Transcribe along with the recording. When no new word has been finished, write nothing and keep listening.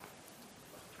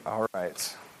All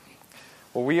right.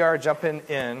 Well, we are jumping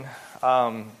in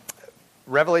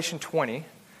Revelation 20,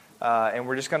 and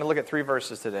we're just going to look at 3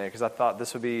 verses today because I thought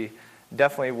this would be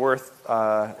definitely worth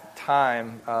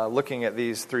time looking at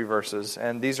these 3 verses.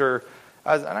 And these are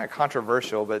not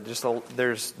controversial, but just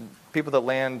there's people that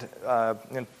land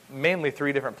in mainly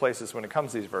 3 different places when it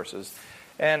comes to these verses.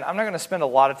 And I'm not going to spend a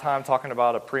lot of time talking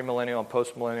about a premillennial and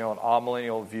postmillennial and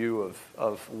amillennial view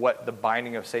of what the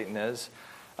binding of Satan is.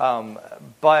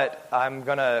 But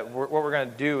what we're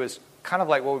going to do is kind of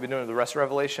like what we've been doing with the rest of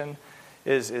Revelation,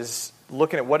 is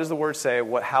looking at what does the Word say,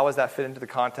 how does that fit into the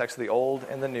context of the Old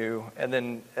and the New, and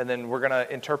then we're going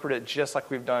to interpret it just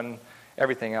like we've done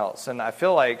everything else. And I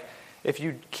feel like if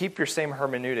you keep your same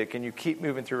hermeneutic and you keep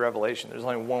moving through Revelation, there's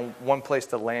only one place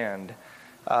to land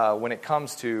when it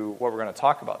comes to what we're going to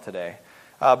talk about today.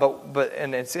 But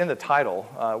it's in the title.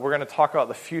 We're going to talk about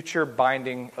the future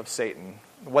binding of Satan,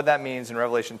 what that means in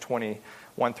Revelation 20,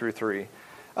 1 through 3.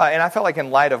 And I felt like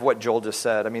in light of what Joel just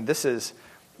said, I mean, this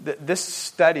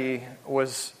study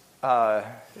was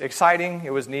exciting.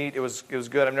 It was neat. It was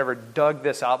good. I've never dug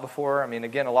this out before. I mean,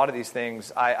 again, a lot of these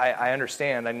things I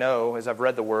understand. I know as I've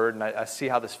read the Word, and I see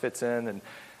how this fits in, and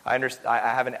I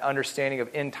have an understanding of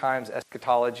end times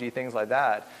eschatology, things like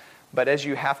that. But as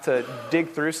you have to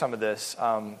dig through some of this,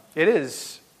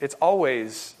 it's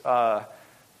always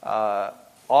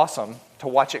awesome to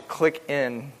watch it click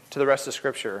in to the rest of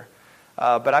Scripture.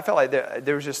 But I felt like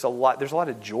there's a lot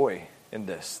of joy in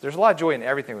this. There's a lot of joy in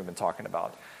everything we've been talking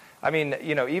about. I mean,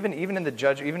 even in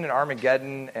even in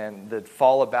Armageddon and the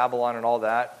fall of Babylon and all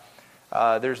that,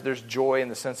 there's joy in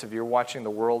the sense of you're watching the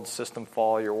world system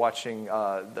fall. You're watching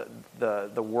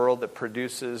the world that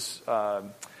produces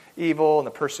evil and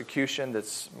the persecution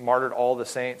that's martyred all the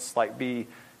saints, like be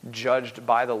judged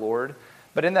by the Lord.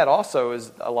 But in that also is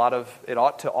a lot of, it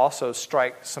ought to also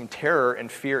strike some terror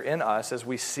and fear in us as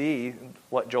we see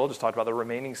what Joel just talked about, the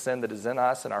remaining sin that is in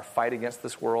us and our fight against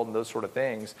this world and those sort of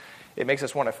things. It makes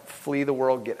us want to flee the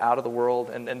world, get out of the world,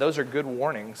 and those are good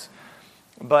warnings.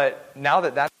 But now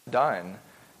that that's done,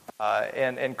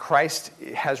 and Christ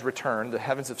has returned, the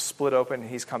heavens have split open, and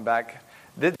he's come back,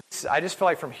 I just feel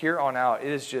like from here on out, it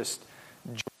is just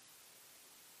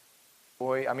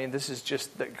joy. I mean, this is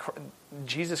just that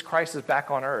Jesus Christ is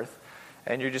back on earth,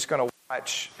 and you're just going to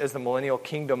watch as the millennial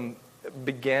kingdom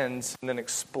begins and then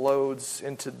explodes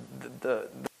into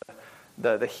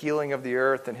the healing of the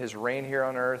earth and his reign here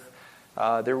on earth.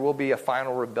 There will be a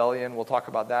final rebellion. We'll talk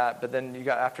about that. But then you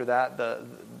got after that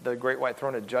the great white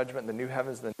throne of judgment, the new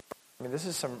heavens. I mean, this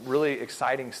is some really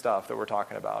exciting stuff that we're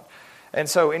talking about. And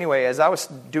so anyway, as I was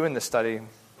doing this study,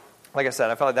 like I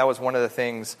said, I felt like that was one of the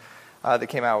things that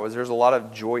came out, was there's a lot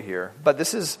of joy here. But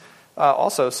this is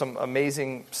also some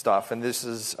amazing stuff. And this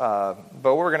is, but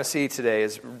what we're going to see today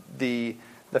is the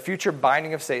future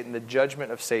binding of Satan, the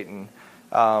judgment of Satan,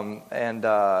 and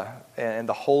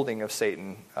the holding of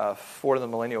Satan for the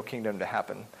millennial kingdom to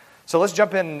happen. So let's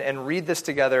jump in and read this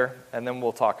together, and then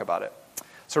we'll talk about it.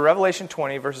 So Revelation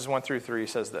 20, verses 1 through 3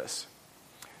 says this.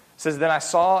 It says, "Then I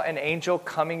saw an angel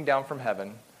coming down from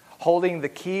heaven, holding the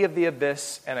key of the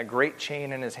abyss and a great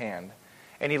chain in his hand.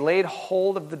 And he laid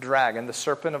hold of the dragon, the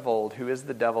serpent of old, who is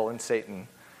the devil and Satan,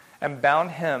 and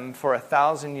bound him for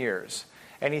 1,000 years.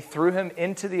 And he threw him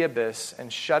into the abyss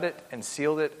and shut it and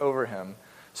sealed it over him,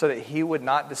 so that he would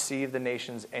not deceive the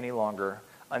nations any longer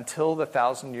until the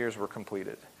 1,000 years were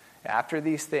completed. After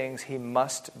these things, he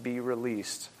must be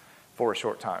released for a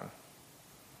short time."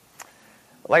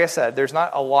 Like I said, there's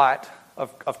not a lot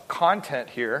of content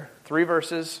here. 3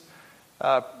 verses,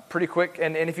 pretty quick.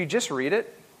 And if you just read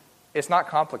it, it's not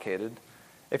complicated.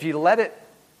 If you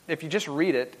just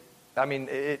read it, I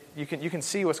mean, you can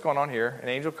see what's going on here. An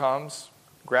angel comes,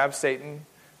 grabs Satan,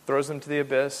 throws him to the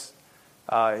abyss.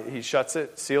 He shuts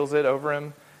it, seals it over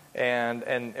him,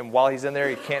 and while he's in there,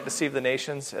 he can't deceive the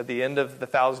nations. At the end of the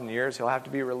 1,000 years, he'll have to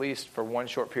be released for one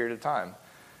short period of time.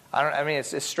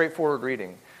 It's straightforward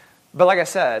reading. But like I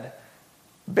said,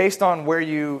 based on where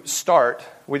you start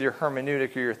with your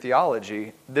hermeneutic or your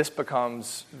theology, this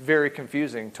becomes very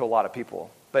confusing to a lot of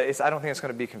people. But I don't think it's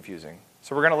going to be confusing.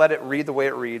 So we're going to let it read the way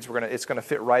it reads. It's going to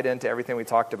fit right into everything we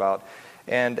talked about.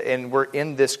 And we're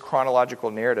in this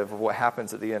chronological narrative of what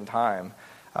happens at the end time.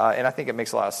 And I think it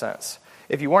makes a lot of sense.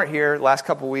 If you weren't here, last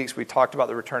couple of weeks we talked about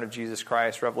the return of Jesus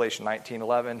Christ, Revelation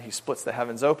 19:11. He splits the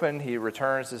heavens open. He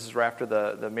returns. This is right after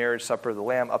the marriage supper of the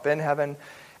Lamb up in heaven.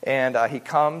 And he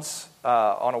comes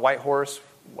on a white horse.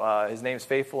 His name's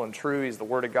Faithful and True. He's the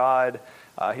Word of God.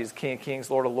 He's King of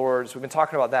Kings, Lord of Lords. We've been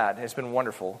talking about that, and it's been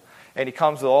wonderful. And he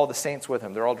comes with all the saints with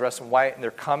him. They're all dressed in white, and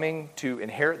they're coming to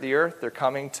inherit the earth. They're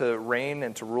coming to reign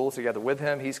and to rule together with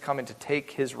him. He's coming to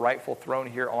take his rightful throne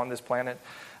here on this planet.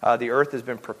 The earth has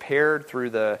been prepared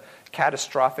through the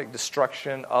catastrophic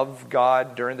destruction of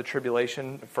God during the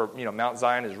tribulation. For Mount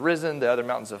Zion is risen, the other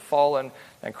mountains have fallen,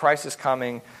 and Christ is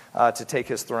coming to take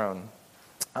his throne.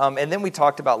 And then we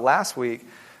talked about last week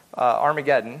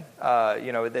Armageddon.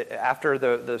 After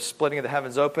the splitting of the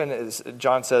heavens open, as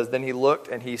John says, then he looked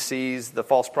and he sees the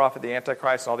false prophet, the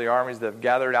Antichrist, and all the armies that have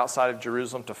gathered outside of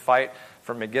Jerusalem to fight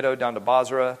from Megiddo down to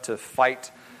Basra to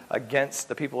fight against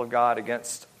the people of God,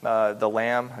 against the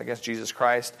Lamb, against Jesus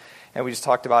Christ. And we just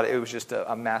talked about it. It was just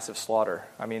a massive slaughter.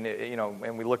 I mean,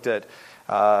 and we looked at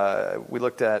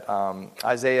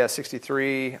Isaiah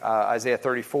 63, Isaiah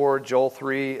 34, Joel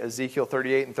 3, Ezekiel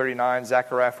 38 and 39,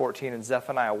 Zechariah 14, and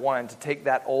Zephaniah 1 to take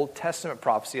that Old Testament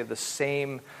prophecy of the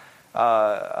same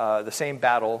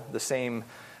battle, the same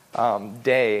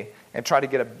day, and try to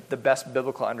get the best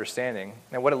biblical understanding.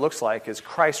 And what it looks like is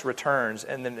Christ returns,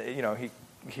 and then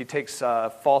he takes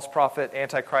false prophet,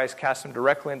 Antichrist, casts him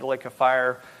directly into the lake of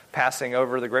fire, passing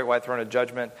over the great white throne of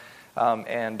judgment.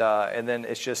 And then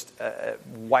it's just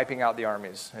wiping out the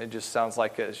armies. It just sounds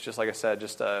like it's just like I said,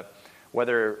 just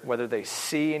whether they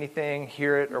see anything,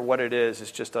 hear it, or what it is,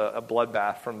 it's just a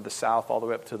bloodbath from the south all the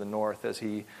way up to the north as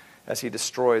he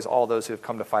destroys all those who have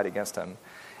come to fight against him.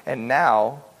 And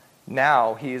now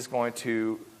he is going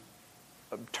to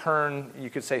turn, you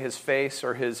could say, his face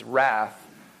or his wrath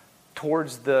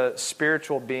towards the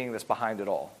spiritual being that's behind it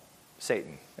all,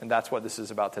 Satan. And that's what this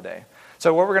is about today.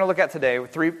 So what we're going to look at today,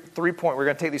 three point. We're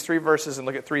going to take these three verses and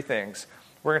look at three things.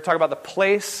 We're going to talk about the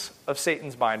place of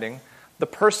Satan's binding, the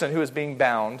person who is being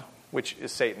bound, which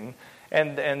is Satan,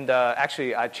 and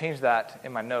actually I changed that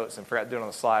in my notes and forgot to do it on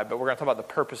the slide. But we're going to talk about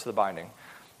the purpose of the binding.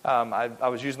 I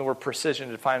was using the word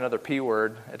precision to find another P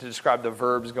word to describe the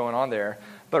verbs going on there.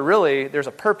 But really, there's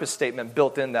a purpose statement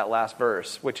built in that last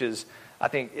verse, which is, I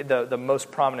think, the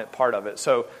most prominent part of it.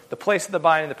 So the place of the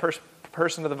binding, the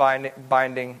person of the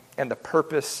binding, and the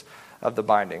purpose of the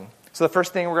binding. So the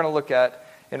first thing we're going to look at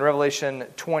in Revelation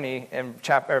 20 and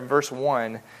verse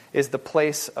 1 is the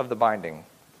place of the binding.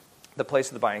 The place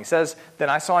of the binding. It says, "Then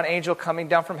I saw an angel coming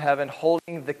down from heaven,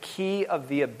 holding the key of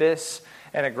the abyss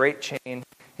and a great chain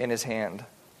in his hand."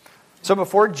 So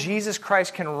before Jesus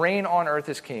Christ can reign on earth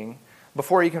as king,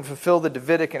 before he can fulfill the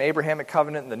Davidic and Abrahamic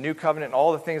covenant and the new covenant and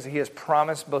all the things that he has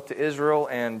promised both to Israel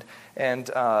and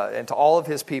to all of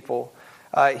his people,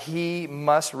 he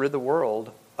must rid the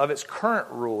world of its current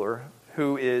ruler,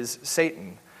 who is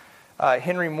Satan.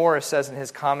 Henry Morris says in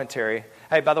his commentary,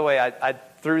 hey, by the way, I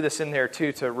threw this in there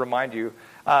too to remind you.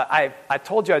 I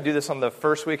told you I'd do this on the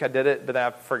first week I did it, but then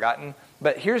I've forgotten.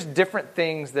 But here's different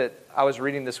things that I was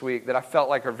reading this week that I felt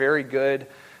like are very good.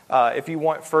 If you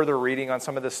want further reading on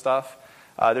some of this stuff,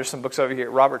 there's some books over here.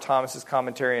 Robert Thomas's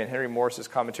commentary and Henry Morris's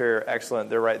commentary are excellent.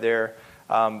 They're right there.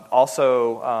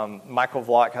 Also, Michael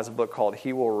Vlock has a book called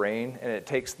He Will Reign, and it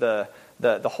takes the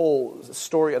whole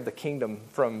story of the kingdom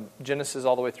from Genesis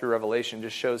all the way through Revelation,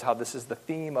 just shows how this is the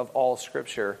theme of all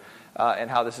Scripture and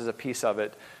how this is a piece of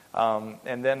it.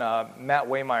 And then Matt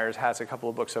Waymeyers has a couple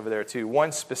of books over there too.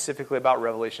 One specifically about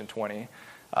Revelation 20,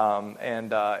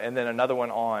 and then another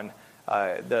one on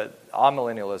the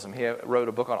amillennialism. He wrote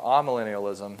a book on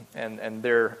amillennialism and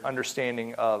their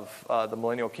understanding of the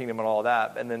millennial kingdom and all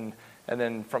that. And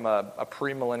then from a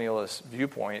premillennialist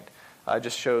viewpoint,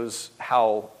 just shows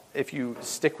how if you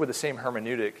stick with the same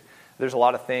hermeneutic, there's a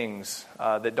lot of things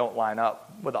that don't line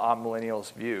up with the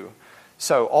amillennialist view.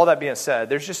 So all that being said,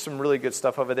 there's just some really good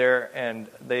stuff over there, and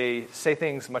they say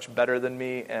things much better than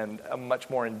me and much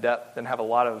more in depth and have a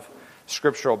lot of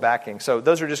scriptural backing. So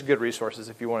those are just good resources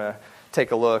if you want to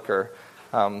take a look or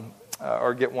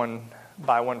get one,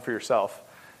 buy one for yourself.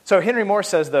 So Henry Moore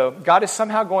says, though, God is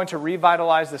somehow going to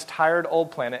revitalize this tired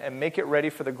old planet and make it ready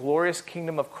for the glorious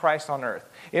kingdom of Christ on earth.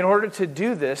 In order to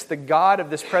do this, the God of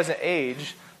this present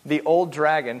age, the old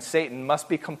dragon, Satan, must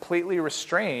be completely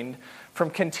restrained from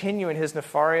continuing his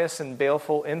nefarious and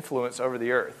baleful influence over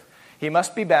the earth. He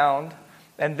must be bound,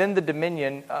 and then the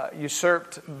dominion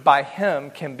usurped by him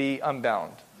can be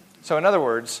unbound. So in other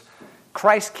words,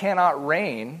 Christ cannot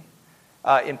reign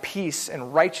in peace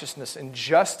and righteousness and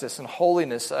justice and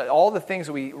holiness, all the things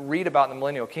that we read about in the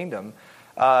millennial kingdom,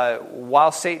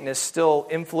 while Satan is still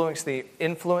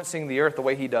influencing the earth the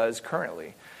way he does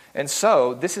currently. And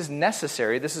so this is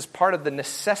necessary. This is part of the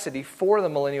necessity for the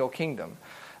millennial kingdom,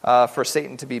 for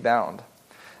Satan to be bound.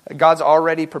 God's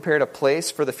already prepared a place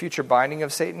for the future binding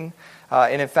of Satan.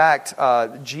 And in fact,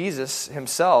 Jesus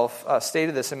himself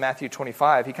stated this in Matthew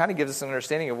 25. He kind of gives us an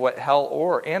understanding of what hell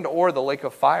or the lake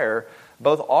of fire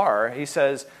Both are. He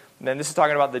says, and this is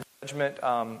talking about the judgment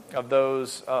of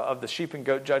those, of the sheep and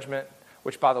goat judgment,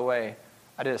 which, by the way,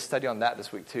 I did a study on that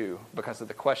this week too because of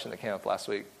the question that came up last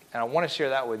week. And I want to share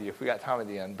that with you if we got time at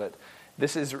the end. But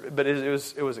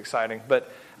it was exciting.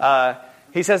 But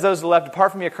he says, those left,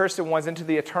 depart from me, accursed ones, into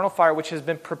the eternal fire, which has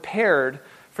been prepared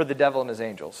for the devil and his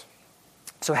angels.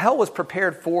 So hell was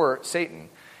prepared for Satan.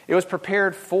 It was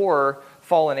prepared for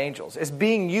fallen angels. It's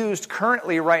being used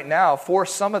currently right now for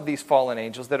some of these fallen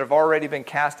angels that have already been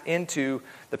cast into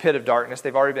the pit of darkness.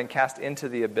 They've already been cast into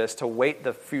the abyss to wait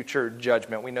the future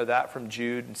judgment. We know that from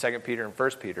Jude and 2 Peter and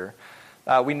 1 Peter.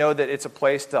 We know that it's a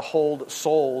place to hold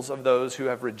souls of those who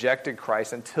have rejected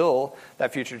Christ until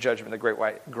that future judgment, the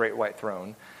great white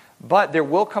throne. But there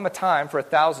will come a time for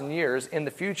 1,000 years in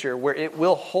the future where it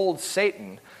will hold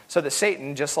Satan, so that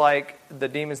Satan, just like the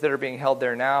demons that are being held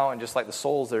there now and just like the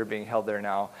souls that are being held there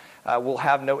now, will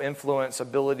have no influence,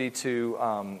 ability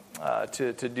to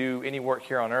do any work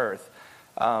here on earth.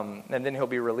 And then he'll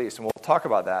be released, and we'll talk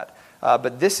about that.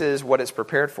 But this is what it's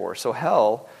prepared for. So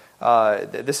hell,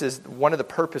 this is one of the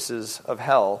purposes of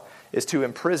hell, is to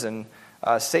imprison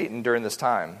Satan during this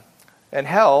time. And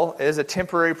hell is a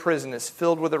temporary prison. It's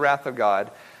filled with the wrath of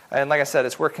God. And like I said,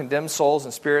 it's where condemned souls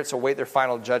and spirits await their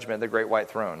final judgment at the great white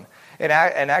throne. And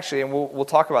actually, and we'll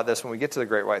talk about this when we get to the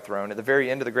great white throne, at the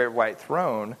very end of the great white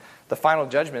throne, the final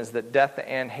judgment is that death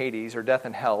and Hades, or death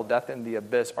and hell, death and the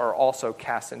abyss, are also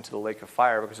cast into the lake of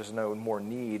fire because there's no more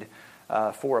need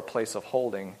for a place of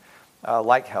holding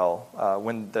like hell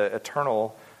when the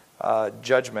eternal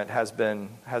judgment has been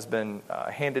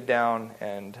handed down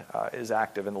and is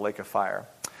active in the lake of fire.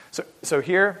 So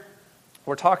here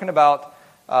we're talking about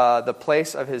the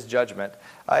place of his judgment.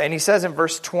 And he says in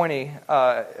verse 1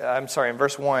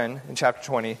 in chapter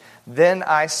 20, then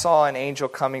I saw an angel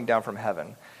coming down from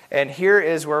heaven. And here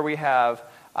is where we have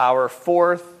our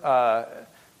fourth Kai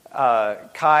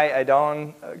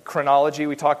Adon chronology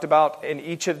we talked about. In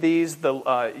each of these,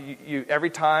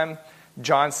 every time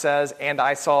John says, and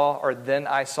I saw, or then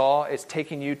I saw, it's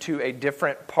taking you to a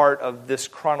different part of this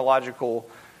chronological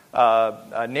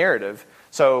narrative.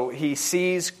 So he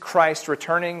sees Christ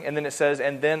returning, and then it says,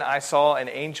 and then I saw an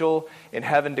angel in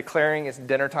heaven declaring it's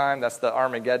dinner time. That's the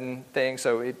Armageddon thing.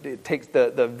 So it takes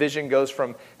the vision goes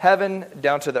from heaven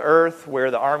down to the earth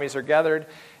where the armies are gathered.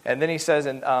 And then he says,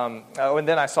 and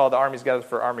then I saw the armies gathered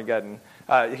for Armageddon.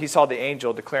 He saw the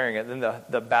angel declaring it, then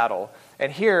the battle.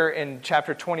 And here in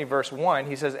chapter 20, verse 1,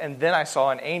 he says, and then I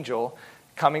saw an angel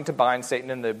coming to bind Satan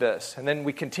in the abyss. And then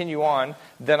we continue on.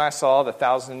 Then I saw the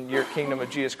 1,000-year kingdom of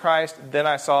Jesus Christ. Then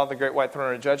I saw the great white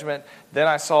throne of judgment. Then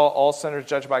I saw all sinners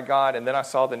judged by God. And then I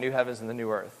saw the new heavens and the new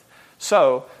earth.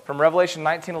 So from Revelation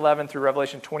 19:11 through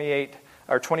Revelation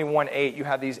 21:8, you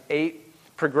have these 8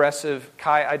 progressive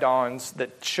Kai Idons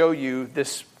that show you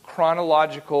this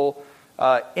chronological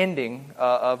ending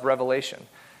of Revelation.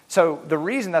 So the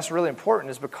reason that's really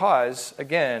important is because,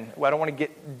 again, I don't want to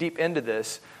get deep into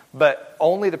this, but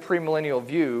only the premillennial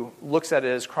view looks at it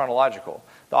as chronological.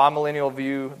 The amillennial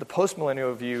view, the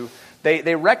postmillennial view,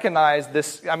 they recognize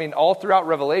this, all throughout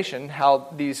Revelation, how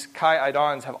these Kai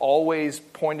Idons have always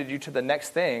pointed you to the next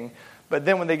thing. But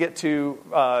then when they get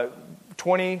to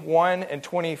 21 and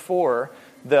 24,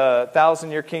 the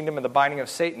 1,000-year kingdom and the binding of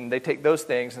Satan, they take those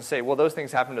things and say, well, those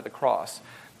things happened at the cross.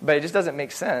 But it just doesn't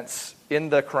make sense in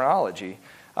the chronology.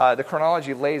 The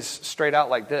chronology lays straight out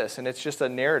like this, and it's just a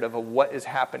narrative of what is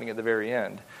happening at the very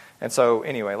end. And so,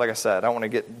 anyway, like I said, I don't want to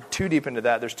get too deep into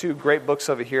that. There's 2 great books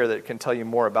over here that can tell you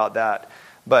more about that.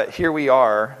 But here we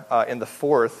are in the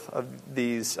fourth of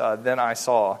these, then I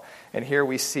saw, and here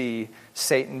we see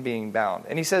Satan being bound.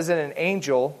 And he says that an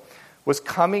angel was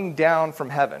coming down from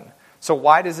heaven. So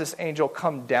why does this angel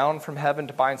come down from heaven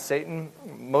to bind Satan?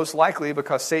 Most likely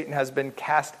because Satan has been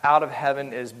cast out of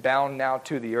heaven, is bound now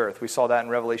to the earth. We saw that in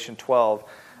Revelation 12,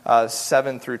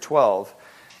 7 through 12.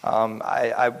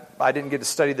 I didn't get to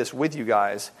study this with you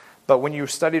guys, but when you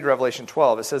studied Revelation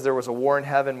 12, it says there was a war in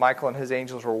heaven. Michael and his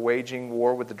angels were waging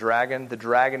war with the dragon. The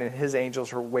dragon and his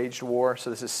angels were waged war.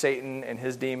 So this is Satan and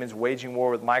his demons waging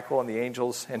war with Michael and the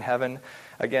angels in heaven.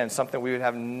 Again, something we would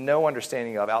have no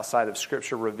understanding of outside of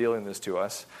Scripture revealing this to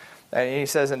us. And he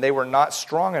says, and they were not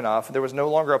strong enough. There was no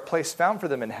longer a place found for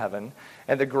them in heaven.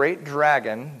 And the great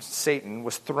dragon, Satan,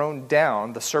 was thrown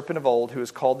down, the serpent of old, who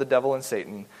is called the devil and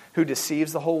Satan, who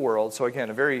deceives the whole world. So again,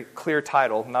 a very clear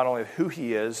title, not only of who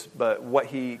he is, but what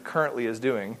he currently is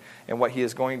doing and what he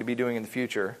is going to be doing in the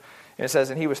future. And it says,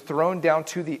 and he was thrown down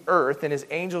to the earth, and his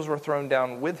angels were thrown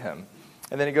down with him.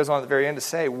 And then he goes on at the very end to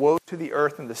say, woe to the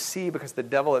earth and the sea, because the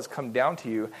devil has come down to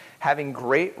you, having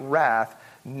great wrath,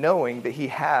 knowing that he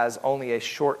has only a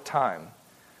short time.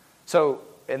 So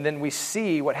and then we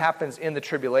see what happens in the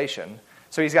tribulation.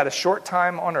 So he's got a short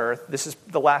time on earth. This is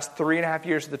the last 3.5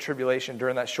 years of the tribulation.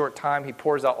 During that short time, he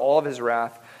pours out all of his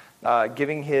wrath,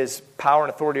 giving his power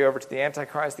and authority over to the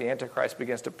Antichrist. The Antichrist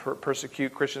begins to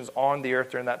persecute Christians on the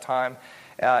earth during that time,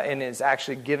 and is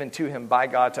actually given to him by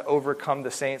God to overcome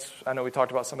the saints. I know we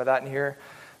talked about some of that in here.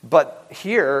 But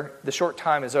here, the short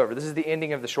time is over. This is the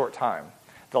ending of the short time.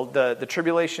 The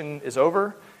tribulation is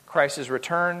over. Christ is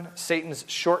returned. Satan's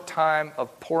short time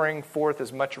of pouring forth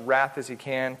as much wrath as he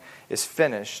can is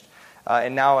finished.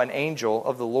 And now an angel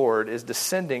of the Lord is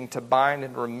descending to bind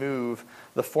and remove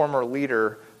the former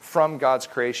leader from God's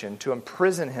creation, to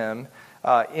imprison him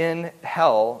in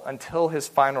hell until his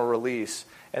final release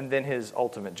and then his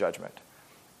ultimate judgment.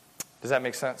 Does that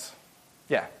make sense?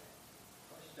 Yeah.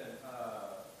 Question. The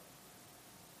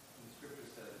scripture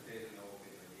says, days and old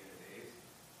days are the end of days.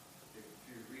 If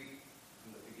you read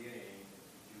from the beginning,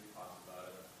 Jude talks about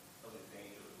it, some of these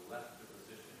angels left their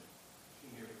position,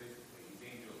 came here physically. These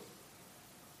angels,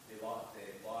 they left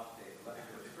their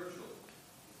spiritual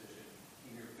position,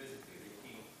 came here physically. They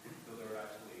came, so they're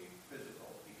actually physical.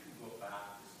 They could go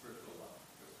back to spiritual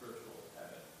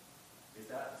heaven. Is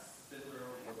that similar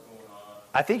to what's going on?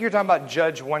 I think you're talking about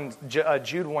Jude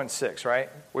 1:6, right?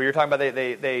 Where you're talking about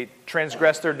they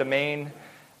transgressed their domain.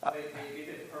 They did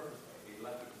it purposely. They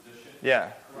left their position.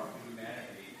 Yeah. Corrupted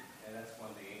humanity, and that's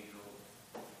when the angels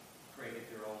created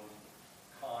their own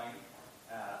kind.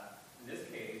 In this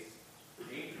case, the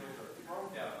angels are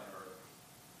thrown down on earth,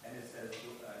 and it says,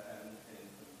 and the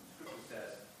scripture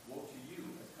says, "Woe to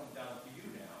you has come down to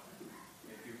you now."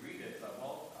 If you read it, it's like,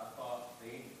 well, I thought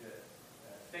the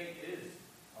state is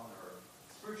on earth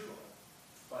spiritually,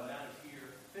 but now it's here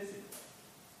physically.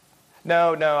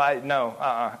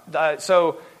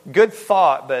 So good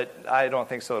thought, but I don't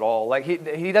think so at all. Like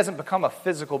he doesn't become a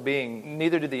physical being.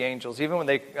 Neither do the angels. Even when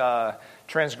they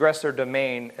transgress their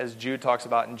domain, as Jude talks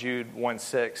about in Jude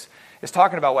 1:6, it's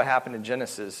talking about what happened in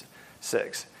Genesis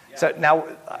 6. Yeah, so now, it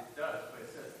does, but it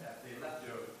says that they left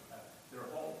their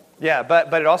home. yeah,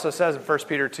 but it also says in 1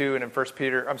 Peter 2 and in 1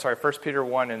 Peter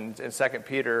 1 and 2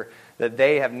 Peter that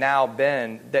they have now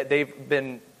been they've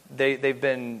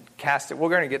been cast. We're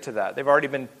going to get to that. They've already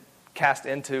been cast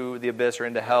into the abyss or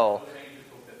into hell. Those angels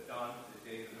have done the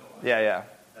days of Noah. Yeah.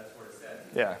 That's what it says.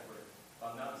 Yeah.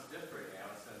 But now it's different now.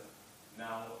 It says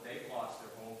now they've lost their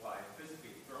home by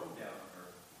physically thrown down on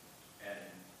earth, and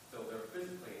so they're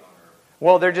physically on earth.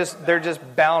 Well, they're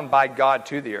just bound by God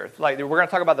to the earth. Like we're going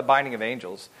to talk about the binding of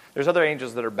angels. There's other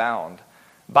angels that are bound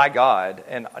by God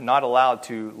and not allowed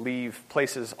to leave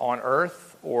places on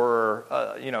earth, or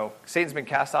Satan's been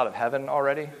cast out of heaven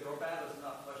already. Because our battle is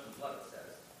not flesh and blood. It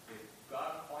says if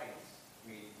God fights,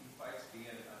 he fights at the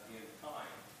end of time.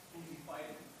 Who's he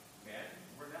fighting? Man,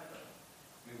 we're nothing.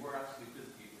 We're actually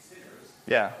physically sinners.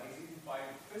 Yeah. He's even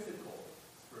fighting physical,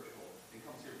 spiritual. He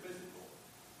comes here physical.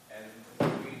 And if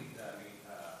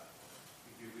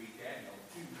you read Daniel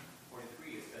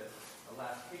 2:43, it says the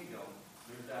last kingdom.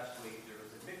 There was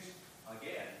a mixture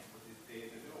again with the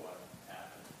days of Noah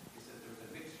happened. He says there was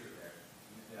a mixture there.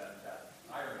 That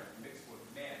iron mixed with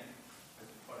men,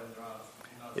 but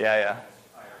Yeah.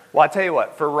 Well, I tell you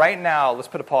what. For right now, let's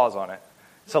put a pause on it.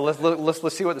 So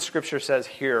let's see what the scripture says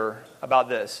here about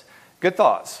this. Good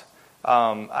thoughts.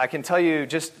 I can tell you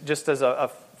just as a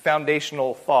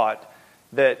foundational thought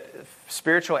that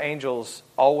spiritual angels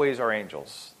always are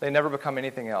angels. They never become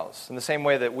anything else. In the same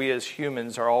way that we as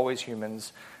humans are always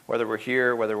humans, whether we're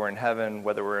here, whether we're in heaven,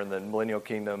 whether we're in the millennial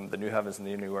kingdom, the new heavens and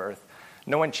the new earth.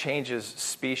 No one changes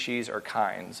species or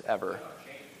kinds ever.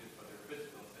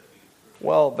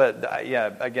 Well, but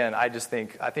again, I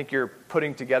think you're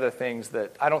putting together things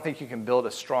that I don't think you can build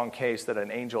a strong case that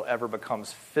an angel ever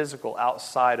becomes physical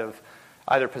outside of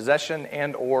either possession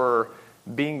and or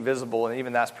being visible, and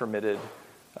even that's permitted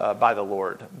by the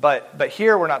Lord. But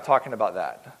here we're not talking about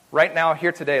that. Right now,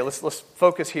 here today, let's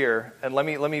focus here, and let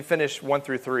me finish 1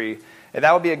 through 3, and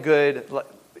that would be a good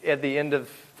at the end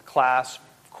of class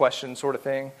question sort of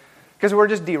thing, because we're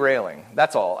just derailing.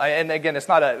 That's all. And again, it's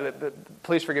not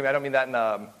please forgive me. I don't mean that in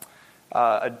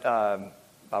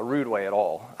a rude way at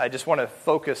all. I just want to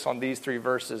focus on these 3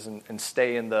 verses and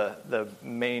stay in the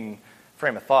main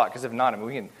frame of thought, because if not,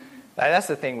 we can. That's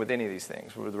the thing with any of these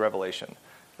things with Revelation.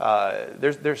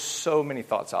 There's so many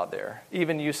thoughts out there.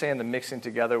 Even you saying the mixing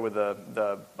together with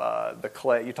the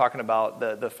clay. You're talking about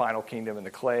the final kingdom and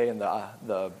the clay and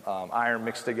the iron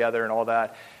mixed together and all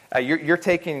that. You're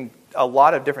taking a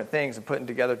lot of different things and putting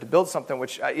together to build something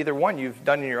which either one you've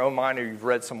done in your own mind or you've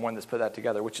read someone that's put that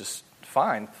together, which is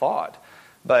fine thought.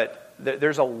 But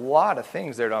there's a lot of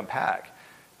things there to unpack.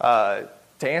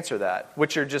 to answer that,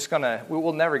 which are just we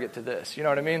will never get to this. You know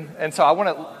what I mean? And so I'm going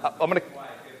to, Why?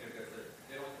 Because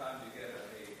they don't come to get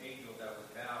an angel that was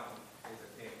bound is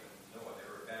a king. No, they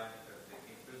were bound because they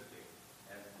came physically.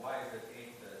 And why is it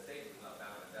Satan was not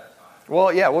bound at that time?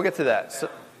 well, yeah, we'll get to that. So,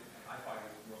 I find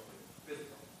it mostly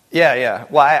physical. yeah.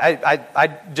 Well, I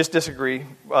just disagree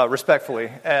respectfully.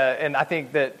 And I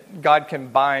think that God can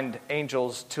bind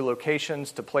angels to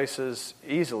locations, to places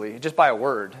easily, just by a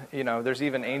word. You know, there's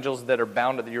even angels that are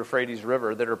bound at the Euphrates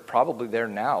River that are probably there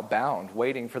now, bound,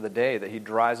 waiting for the day that he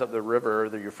dries up the river,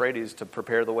 the Euphrates, to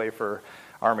prepare the way for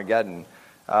Armageddon.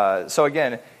 So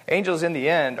again, angels in the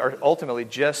end are ultimately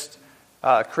just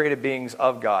created beings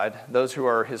of God. Those who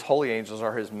are his holy angels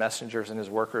are his messengers and his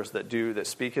workers that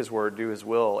speak his word, do his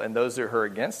will. And those who are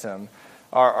against him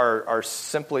are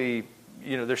simply,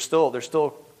 you know, they're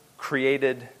still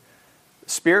created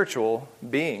spiritual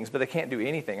beings, but they can't do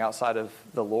anything outside of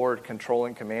the Lord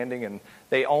controlling, commanding, and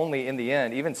they only, in the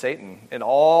end, even Satan, in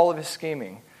all of his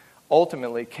scheming,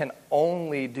 ultimately can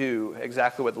only do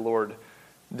exactly what the Lord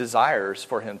desires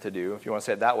for him to do, if you want to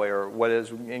say it that way, or what is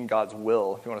in God's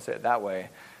will, if you want to say it that way.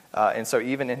 And so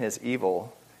even in his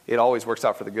evil, it always works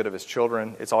out for the good of his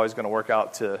children. It's always going to work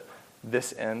out to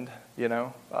this end, you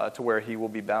know, to where he will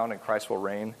be bound and Christ will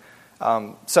reign.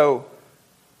 So,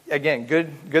 again,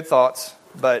 good thoughts,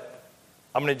 but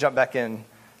I'm going to jump back in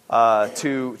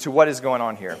to what is going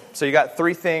on here. So you got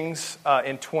three things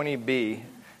in 20b.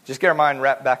 Just get our mind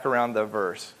wrapped back around the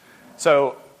verse.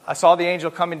 So I saw the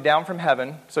angel coming down from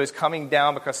heaven. So he's coming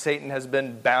down because Satan has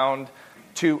been bound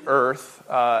to earth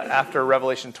after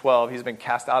Revelation 12. He's been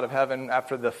cast out of heaven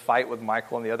after the fight with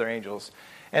Michael and the other angels.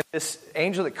 And this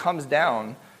angel that comes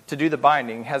down to do the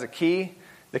binding has a key.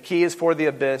 The key is for the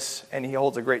abyss, and he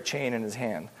holds a great chain in his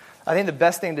hand. I think the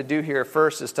best thing to do here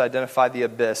first is to identify the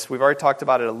abyss. We've already talked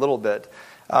about it a little bit.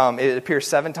 It appears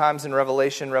 7 times in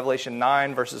Revelation. Revelation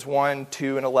 9, verses 1,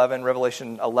 2, and 11.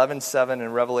 Revelation 11, 7,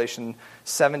 and Revelation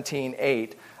 17,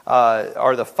 8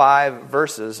 are the 5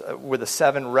 verses with the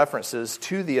 7 references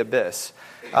to the abyss.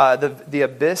 The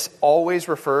abyss always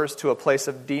refers to a place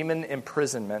of demon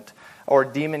imprisonment or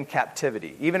demon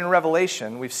captivity. Even in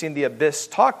Revelation, we've seen the abyss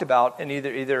talked about in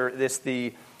either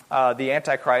the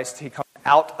Antichrist. He comes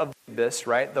out of the abyss,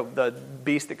 right? The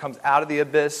beast that comes out of the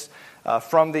abyss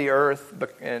from the earth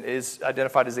and is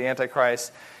identified as the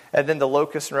Antichrist. And then the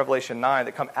locusts in Revelation 9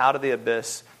 that come out of the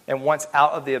abyss, and once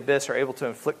out of the abyss are able to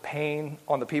inflict pain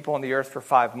on the people on the earth for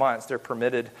 5 months. They're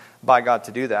permitted by God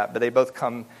to do that, but they both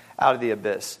come out of the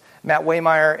abyss. Matt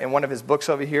Waymeyer, in one of his books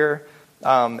over here,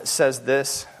 says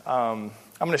this. I'm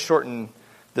going to shorten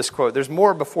this quote. There's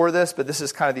more before this, but this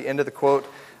is kind of the end of the quote.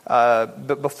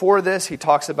 But before this, he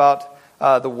talks about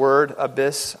the word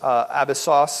abyss,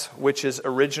 abyssos, which is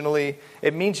originally,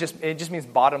 it just means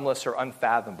bottomless or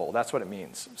unfathomable. That's what it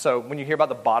means. So when you hear about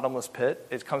the bottomless pit,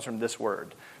 it comes from this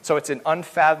word. So it's an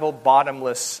unfathomable,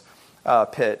 bottomless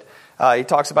pit. He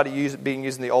talks about it being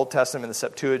used in the Old Testament, in the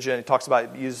Septuagint. He talks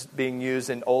about it being used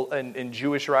in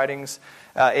Jewish writings.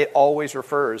 It always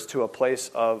refers to a place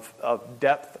of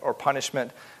depth or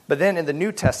punishment. But then in the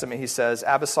New Testament, he says,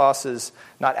 abyssos is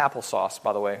not applesauce,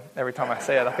 by the way. Every time I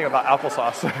say it, I think about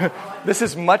applesauce. This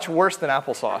is much worse than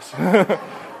applesauce.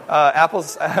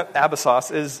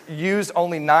 Abyssos is used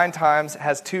only 9 times,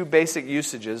 has 2 basic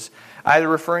usages, either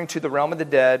referring to the realm of the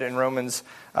dead in Romans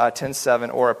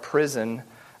 10:7 or a prison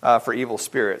for evil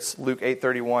spirits, Luke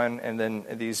 8:31, and then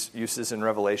these uses in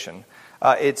Revelation.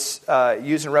 It's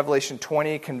used in Revelation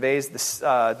 20, conveys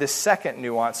this second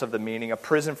nuance of the meaning, a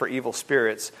prison for evil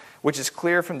spirits, which is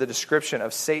clear from the description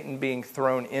of Satan being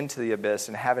thrown into the abyss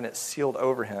and having it sealed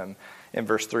over him in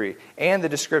verse 3, and the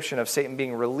description of Satan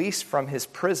being released from his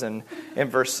prison in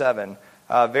verse 7.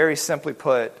 Very simply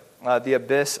put, the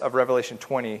abyss of Revelation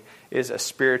 20 is a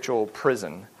spiritual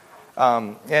prison.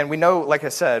 And we know, like I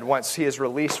said, once he is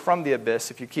released from the abyss,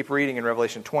 if you keep reading in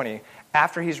Revelation 20,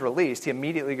 after he's released, he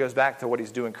immediately goes back to what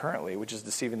he's doing currently, which is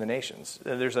deceiving the nations.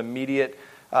 There's an immediate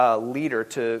leader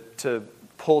to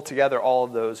pull together all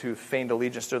of those who feigned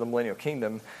allegiance to the millennial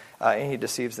kingdom, and he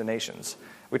deceives the nations.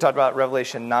 We talked about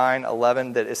Revelation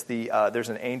 9:11, that it's there's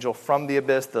an angel from the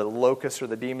abyss, the locusts or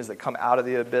the demons that come out of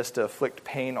the abyss to afflict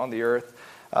pain on the earth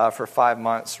for 5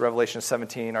 months. Revelation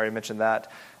 17, I already mentioned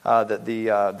that. That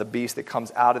the beast that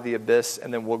comes out of the abyss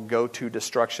and then will go to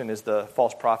destruction is the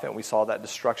false prophet. And we saw that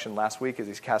destruction last week as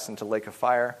he's cast into lake of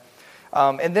fire.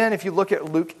 And then if you look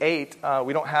at Luke 8,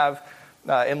 we don't have,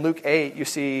 in Luke 8, you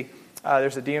see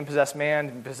there's a demon-possessed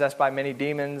man possessed by many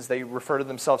demons. They refer to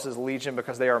themselves as legion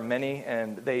because they are many.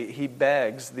 And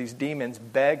these demons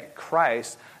beg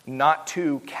Christ not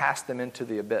to cast them into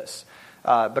the abyss.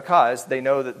 because they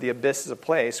know that the abyss is a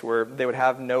place where they would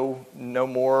have no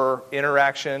more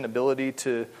interaction, ability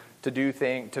to do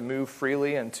things, to move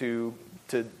freely, and to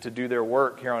do their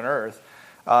work here on earth.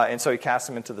 And so he casts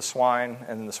them into the swine,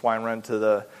 and then the swine run to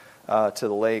the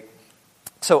lake.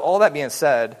 So all that being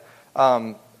said,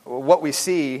 what we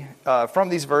see from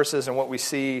these verses and what we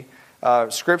see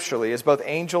scripturally is both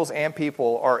angels and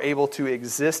people are able to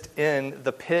exist in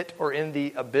the pit or in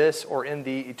the abyss or in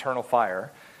the eternal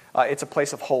fire. It's a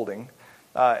place of holding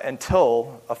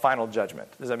until a final judgment.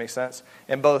 Does that make sense?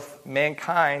 And both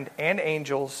mankind and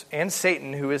angels and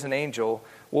Satan, who is an angel,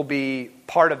 will be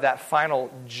part of that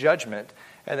final judgment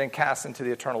and then cast into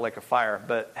the eternal lake of fire.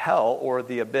 But hell or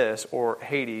the abyss or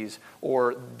Hades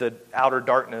or the outer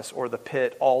darkness or the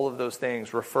pit, all of those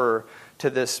things refer to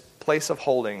this place of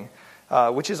holding,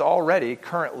 which is already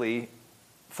currently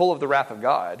full of the wrath of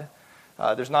God.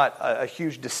 There's not a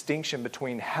huge distinction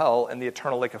between hell and the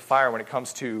eternal lake of fire when it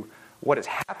comes to what is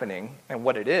happening and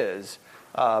what it is,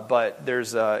 but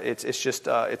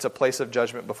it's a place of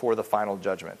judgment before the final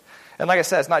judgment. And like I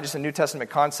said, it's not just a New Testament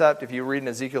concept. If you read in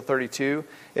Ezekiel 32,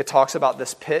 it talks about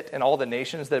this pit and all the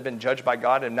nations that have been judged by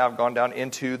God and now have gone down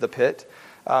into the pit.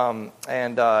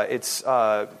 It's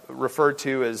referred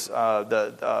to as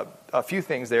a few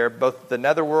things there, both the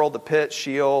netherworld, the pit,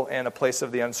 Sheol, and a place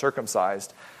of the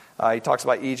uncircumcised. He talks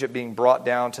about Egypt being brought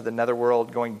down to the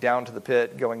netherworld, going down to the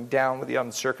pit, going down with the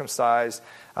uncircumcised,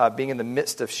 being in the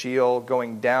midst of Sheol,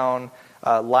 going down,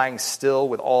 lying still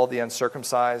with all the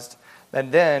uncircumcised. And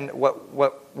then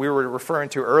what we were referring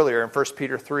to earlier in 1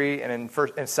 Peter 3 and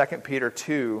in 2 Peter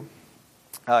 2,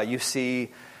 you see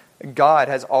God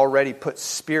has already put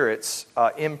spirits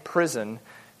in prison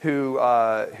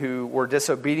who were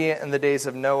disobedient in the days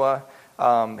of Noah,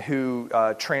 who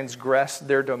transgressed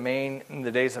their domain in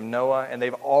the days of Noah, and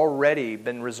they've already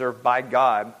been reserved by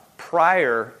God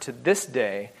prior to this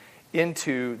day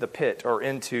into the pit or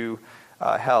into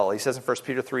hell. He says in 1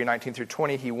 Peter 3, 19 through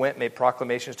 20, he went, made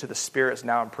proclamations to the spirits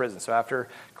now in prison. So after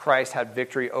Christ had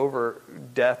victory over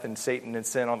death and Satan and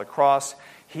sin on the cross,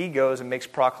 he goes and makes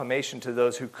proclamation to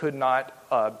those who could not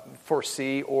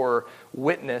foresee or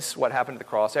witness what happened to the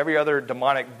cross. Every other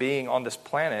demonic being on this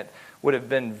planet would have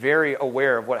been very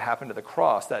aware of what happened to the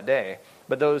cross that day.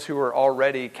 But those who were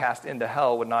already cast into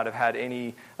hell would not have had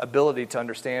any ability to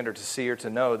understand or to see or to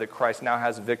know that Christ now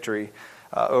has victory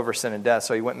over sin and death.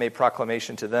 So he went and made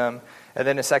proclamation to them. And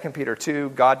then in 2 Peter 2,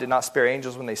 God did not spare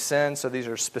angels when they sinned. So these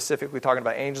are specifically talking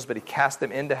about angels, but he cast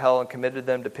them into hell and committed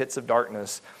them to pits of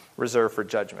darkness reserved for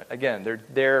judgment. Again,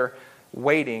 they're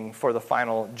waiting for the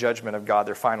final judgment of God,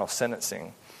 their final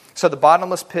sentencing. So the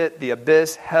bottomless pit, the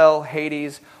abyss, hell,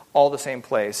 Hades, all the same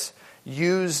place,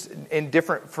 used in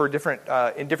different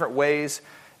ways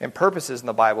and purposes in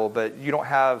the Bible, but you don't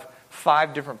have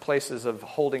 5 different places of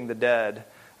holding the dead.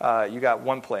 You got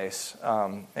one place,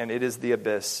 and it is the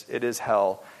abyss, it is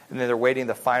hell, and then they're waiting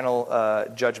the final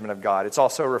judgment of God. It's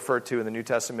also referred to in the New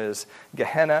Testament as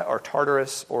Gehenna or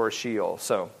Tartarus or Sheol.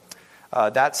 So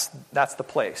that's the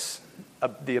place.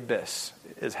 The abyss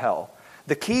is hell.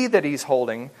 The key that he's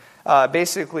holding,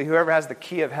 basically whoever has the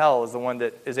key of hell is the one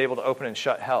that is able to open and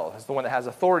shut hell. It's the one that has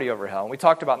authority over hell. And we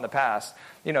talked about in the past,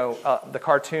 the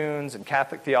cartoons and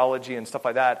Catholic theology and stuff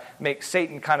like that make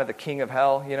Satan kind of the king of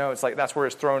hell. It's like that's where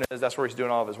his throne is. That's where he's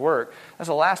doing all of his work. That's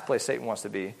the last place Satan wants to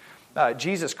be.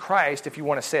 Jesus Christ, if you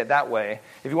want to say it that way,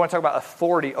 if you want to talk about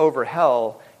authority over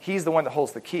hell, he's the one that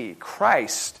holds the key.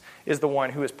 Christ is the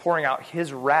one who is pouring out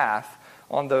his wrath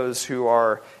on those who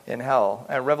are in hell.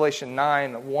 And Revelation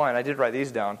 9:1, I did write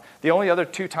these down. The only other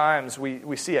 2 times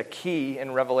we see a key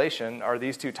in Revelation are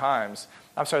these 2 times.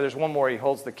 I'm sorry, there's one more. He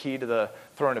holds the key to the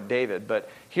throne of David. But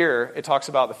here it talks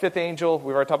about the 5th angel.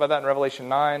 We've already talked about that in Revelation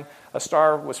 9. A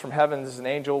star was from heaven. This is an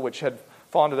angel which had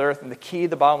fallen to the earth, and the key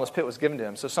of the bottomless pit was given to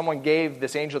him. So someone gave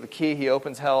this angel the key. He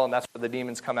opens hell, and that's where the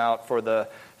demons come out for the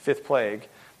 5th plague,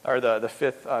 or the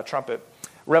 5th trumpet.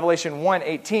 Revelation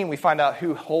 1:18, we find out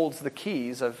who holds the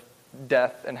keys of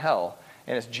death and hell,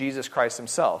 and it's Jesus Christ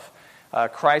himself.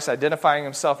 Christ identifying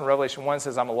himself in Revelation 1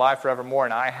 says, I'm alive forevermore,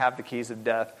 and I have the keys of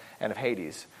death and of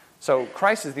Hades. So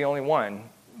Christ is the only one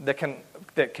that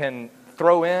can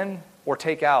throw in or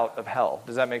take out of hell.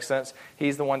 Does that make sense?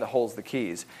 He's the one that holds the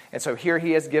keys. And so here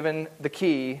he has given the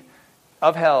key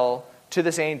of hell to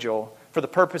this angel for the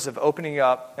purpose of opening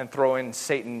up and throwing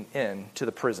Satan in to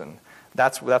the prison.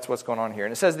 That's what's going on here.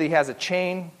 And it says that he has a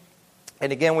chain.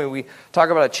 And again, when we talk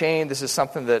about a chain, this is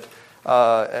something that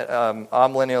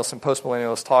amillennialists and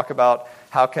postmillennialists talk about.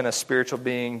 How can a spiritual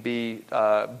being be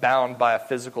bound by a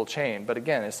physical chain? But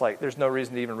again, it's like there's no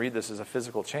reason to even read this as a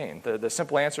physical chain. The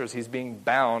simple answer is he's being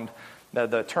bound.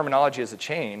 The terminology is a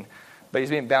chain. but he's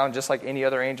being bound just like any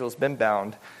other angel has been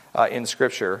bound in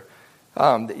Scripture.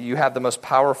 You have the most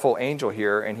powerful angel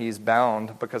here, and he's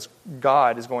bound because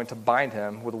God is going to bind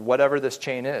him with whatever this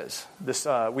chain is. This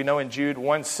we know in Jude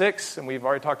 1:6, and we've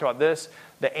already talked about this,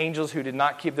 the angels who did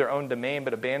not keep their own domain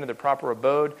but abandoned their proper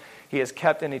abode, he has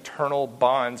kept in eternal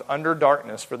bonds under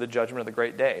darkness for the judgment of the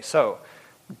great day. So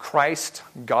Christ,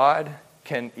 God,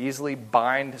 can easily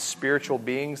bind spiritual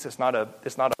beings. It's not a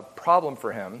problem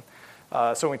for him.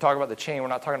 So when we talk about the chain, we're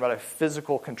not talking about a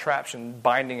physical contraption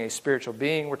binding a spiritual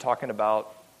being. We're talking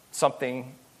about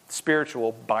something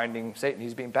spiritual binding Satan.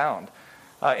 He's being bound.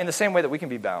 In the same way that we can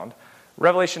be bound.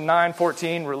 Revelation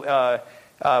 9:14,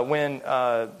 when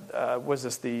was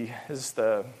this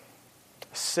the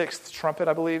sixth trumpet,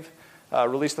 I believe,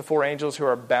 released the four angels who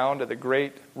are bound at the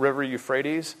great river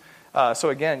Euphrates. So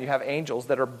again, you have angels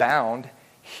that are bound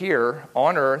here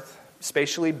on earth,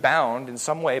 spatially bound in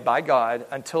some way by God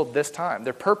until this time.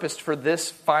 They're purposed for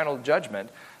this final judgment,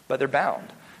 but they're bound.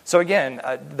 So again,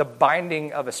 the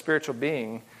binding of a spiritual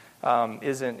being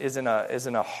isn't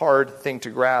a hard thing to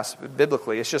grasp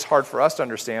biblically. It's just hard for us to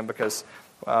understand because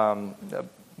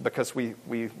we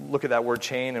look at that word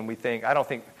chain and we think,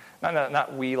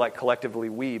 not we like collectively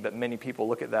we, but many people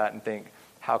look at that and think,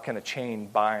 how can a chain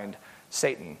bind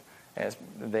Satan? And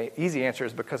the easy answer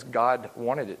is because God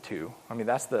wanted it to. I mean,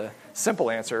 that's the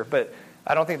simple answer. But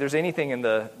I don't think there's anything in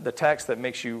the text that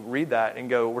makes you read that and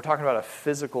go, we're talking about a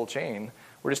physical chain.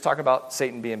 We're just talking about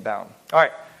Satan being bound. All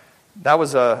right. That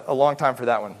was a long time for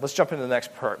that one. Let's jump into the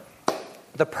next part.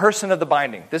 The person of the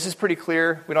binding. This is pretty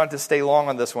clear. We don't have to stay long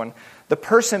on this one. The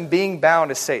person being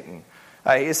bound is Satan.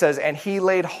 It says, and he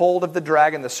laid hold of the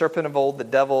dragon, the serpent of old, the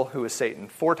devil, who is Satan.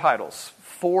 4 titles,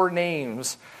 4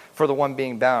 names for the one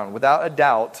being bound. Without a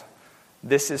doubt,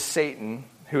 this is Satan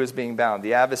who is being bound,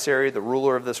 the adversary, the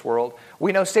ruler of this world.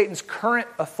 We know Satan's current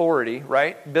authority,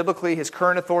 right? Biblically, his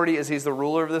current authority is he's the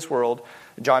ruler of this world.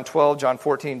 John 12, John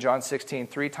 14, John 16,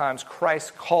 3 times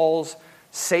Christ calls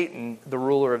Satan the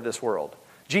ruler of this world.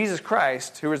 Jesus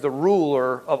Christ, who is the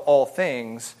ruler of all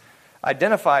things,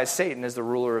 identifies Satan as the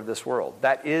ruler of this world.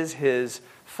 That is his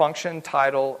function,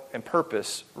 title, and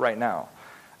purpose right now.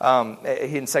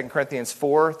 In 2 Corinthians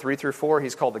 4, 3 through 4,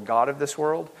 he's called the God of this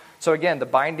world. So again, the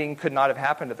binding could not have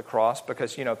happened at the cross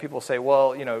because, people say,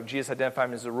 well, Jesus identified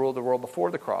him as the ruler of the world before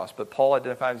the cross, but Paul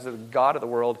identified him as the God of the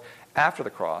world after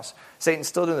the cross. Satan's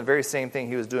still doing the very same thing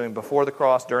he was doing before the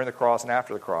cross, during the cross, and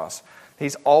after the cross.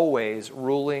 He's always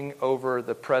ruling over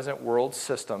the present world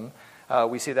system.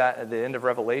 We see that at the end of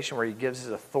Revelation where he gives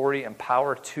his authority and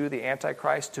power to the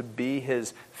Antichrist to be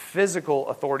his physical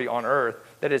authority on earth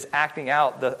that is acting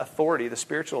out the authority, the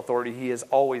spiritual authority he has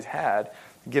always had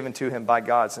given to him by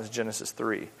God since Genesis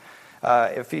 3.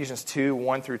 Ephesians 2,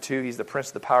 1 through 2, he's the prince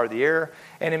of the power of the air.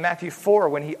 And in Matthew 4,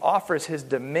 when he offers his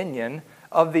dominion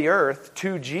of the earth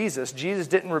to Jesus, Jesus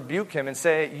didn't rebuke him and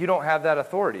say, you don't have that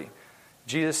authority.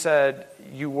 Jesus said,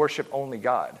 you worship only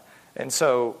God. And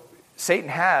so Satan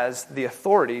has the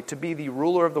authority to be the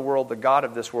ruler of the world, the God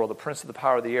of this world, the prince of the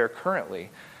power of the air currently.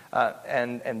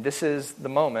 And this is the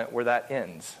moment where that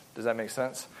ends. Does that make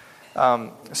sense?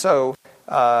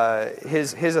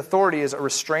 His authority is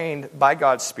restrained by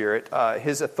God's Spirit.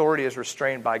 His authority is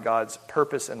restrained by God's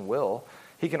purpose and will.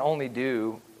 He can only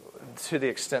do to the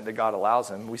extent that God allows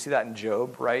him. We see that in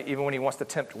Job, right? Even when he wants to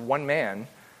tempt one man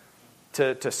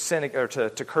to sin or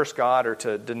to curse God or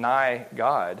to deny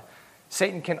God,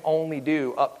 Satan can only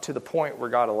do up to the point where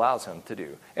God allows him to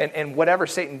do. And whatever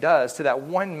Satan does to that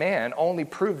one man only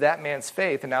proved that man's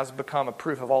faith, and now has become a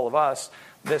proof of all of us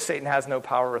that Satan has no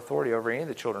power or authority over any of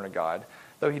the children of God.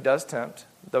 Though he does tempt,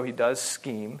 though he does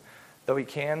scheme, though he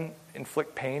can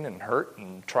inflict pain and hurt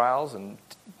and trials and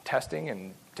testing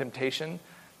and temptation,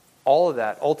 all of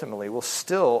that ultimately will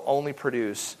still only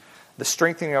produce the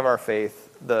strengthening of our faith,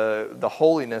 the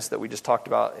holiness that we just talked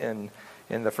about in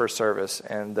the first service,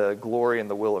 and the glory and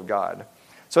the will of God.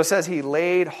 So it says he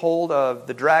laid hold of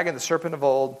the dragon, the serpent of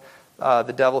old,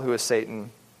 the devil who is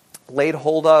Satan. Laid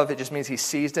hold of, it just means he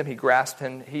seized him, he grasped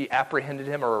him, he apprehended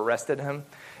him or arrested him.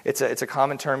 It's a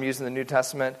common term used in the New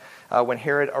Testament. When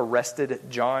Herod arrested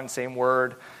John, same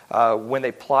word. When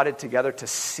they plotted together to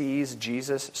seize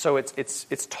Jesus. So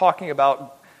it's talking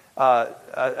about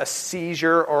a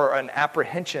seizure or an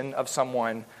apprehension of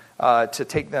someone to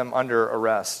take them under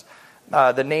arrest.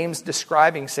 The names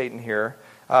describing Satan here,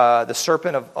 the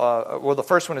serpent of, the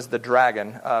first one is the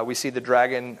dragon. We see the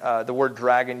dragon, the word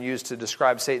dragon used to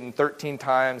describe Satan 13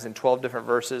 times in 12 different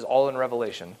verses, all in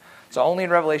Revelation. So only in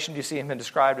Revelation do you see him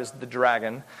described as the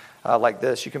dragon like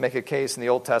this. You can make a case in the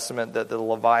Old Testament that the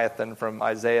Leviathan from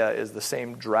Isaiah is the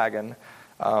same dragon.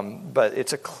 But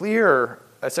it's a clear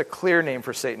It's a clear name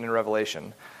for Satan in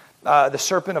Revelation. The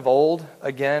serpent of old,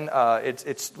 again,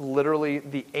 it's literally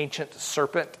the ancient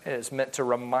serpent, and it's meant to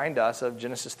remind us of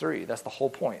Genesis 3. That's the whole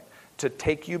point. To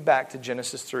take you back to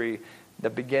Genesis 3, the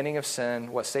beginning of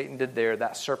sin, what Satan did there,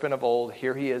 that serpent of old,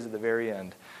 here he is at the very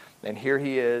end. And here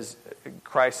he is,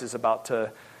 Christ is about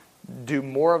to do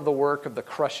more of the work of the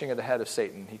crushing of the head of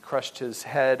Satan. He crushed his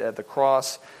head at the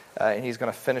cross, and he's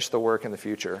going to finish the work in the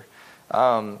future.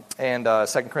 And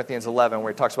 2 Corinthians 11,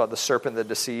 where he talks about the serpent that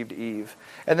deceived Eve.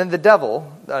 And then the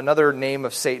devil, another name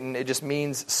of Satan, it just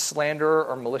means slanderer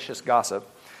or malicious gossip.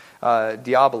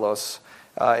 Diabolos.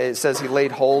 It says he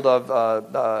laid hold of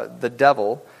the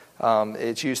devil.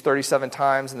 It's used 37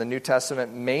 times in the New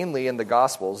Testament, mainly in the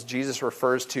Gospels. Jesus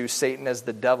refers to Satan as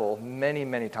the devil many,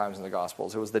 many times in the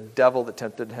Gospels. It was the devil that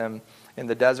tempted him in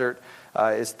the desert.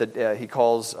 He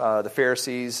calls the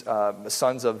Pharisees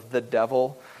sons of the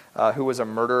devil, who was a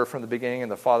murderer from the beginning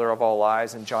and the father of all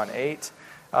lies in John 8.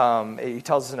 He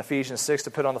tells us in Ephesians 6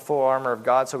 to put on the full armor of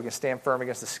God so we can stand firm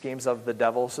against the schemes of the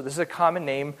devil. So this is a common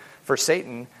name for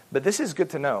Satan, but this is good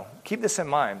to know. Keep this in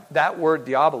mind. That word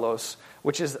diabolos,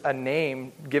 which is a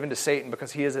name given to Satan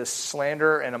because he is a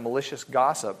slanderer and a malicious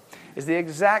gossip, is the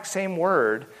exact same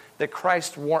word that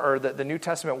that the New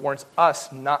Testament warns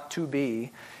us not to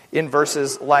be in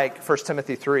verses like 1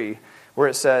 Timothy 3, where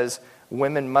it says,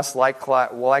 women must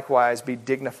likewise be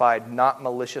dignified, not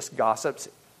malicious gossips.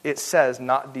 It says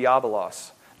not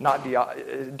diabolos, not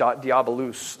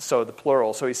diabolus, so the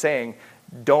plural. So he's saying,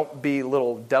 don't be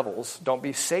little devils, don't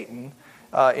be Satan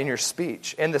in your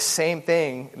speech. And the same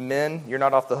thing, men, you're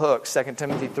not off the hook. 2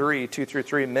 Timothy 3,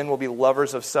 2-3, men will be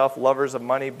lovers of self, lovers of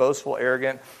money, boastful,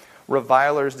 arrogant,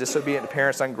 revilers, disobedient to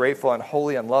parents, ungrateful,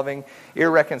 unholy, unloving,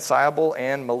 irreconcilable,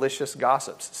 and malicious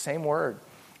gossips. Same word.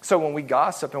 So when we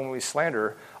gossip and when we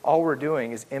slander, all we're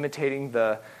doing is imitating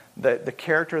the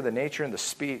character, the nature, and the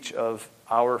speech of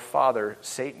our father,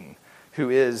 Satan,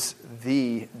 who is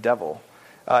the devil.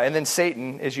 And then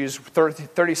Satan is used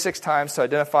 36 times to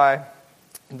identify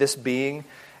this being.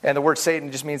 And the word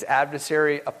Satan just means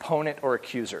adversary, opponent, or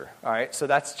accuser. All right, so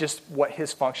that's just what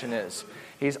his function is.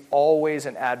 He's always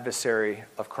an adversary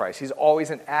of Christ. He's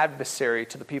always an adversary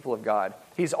to the people of God.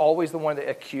 He's always the one that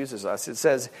accuses us. It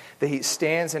says that he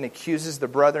stands and accuses the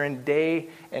brethren day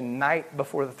and night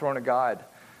before the throne of God.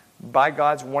 By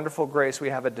God's wonderful grace, we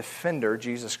have a defender,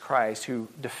 Jesus Christ, who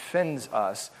defends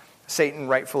us. Satan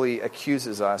rightfully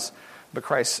accuses us, but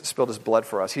Christ spilled his blood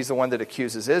for us. He's the one that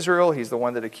accuses Israel. He's the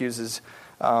one that accuses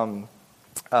the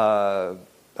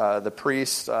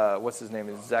priest, what's his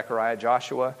name? Zechariah,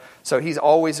 Joshua. So he's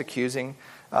always accusing.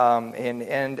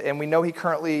 And we know he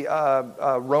currently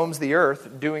roams the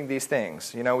earth doing these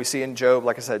things. You know, we see in Job,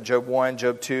 like I said, Job 1,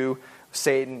 Job 2,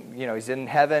 Satan, you know, he's in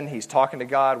heaven. He's talking to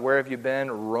God. Where have you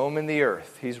been? Roaming the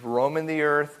earth. He's roaming the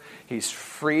earth. He's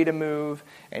free to move,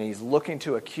 and he's looking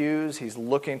to accuse. He's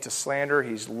looking to slander.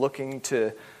 He's looking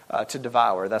to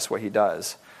devour. That's what he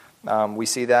does. We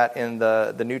see that in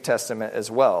the New Testament as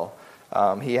well.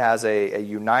 He has a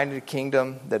united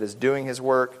kingdom that is doing his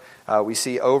work. We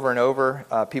see over and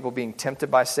over people being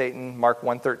tempted by Satan. Mark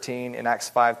 1:13, in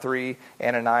Acts 5:3,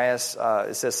 Ananias,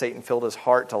 it says Satan filled his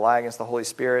heart to lie against the Holy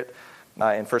Spirit.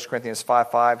 In 1 Corinthians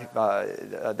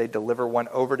 5:5, they deliver one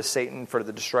over to Satan for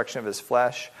the destruction of his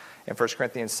flesh. In 1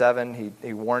 Corinthians 7,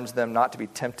 he warns them not to be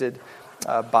tempted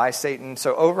by Satan.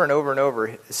 So over and over and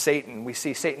over, we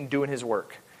see Satan doing his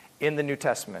work in the New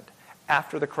Testament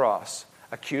after the cross,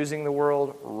 accusing the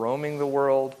world, roaming the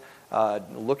world,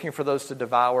 looking for those to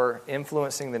devour,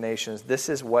 influencing the nations. This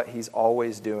is what he's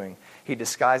always doing. He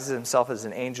disguises himself as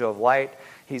an angel of light.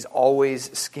 He's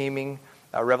always scheming.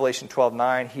 Revelation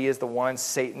 12:9, he is the one,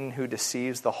 Satan, who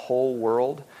deceives the whole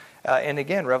world. And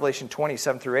again, Revelation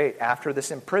 20:7-8, after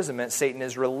this imprisonment, Satan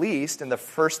is released, and the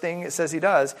first thing it says he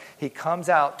does, he comes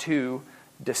out to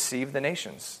deceive the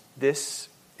nations. This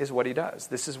is what he does.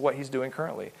 This is what he's doing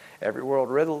currently. Every world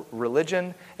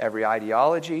religion, every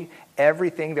ideology,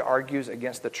 everything that argues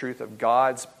against the truth of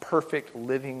God's perfect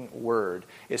living word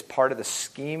is part of the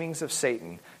schemings of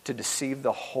Satan to deceive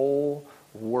the whole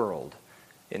world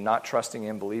in not trusting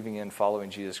in, believing in, following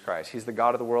Jesus Christ. He's the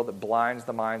God of the world that blinds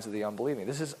the minds of the unbelieving.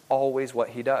 This is always what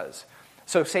he does.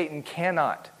 So Satan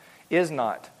is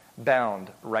not bound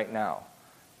right now.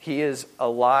 He is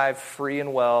alive, free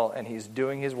and well, and he's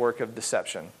doing his work of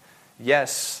deception.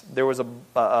 Yes, there was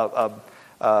a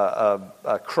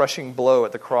crushing blow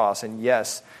at the cross, and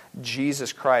yes,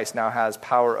 Jesus Christ now has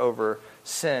power over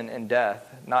sin and death.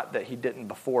 Not that he didn't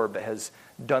before, but has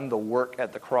done the work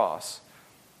at the cross.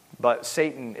 But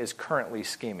Satan is currently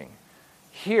scheming.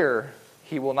 Here,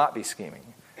 he will not be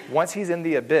scheming. Once he's in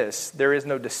the abyss, there is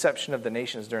no deception of the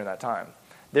nations during that time.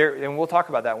 And we'll talk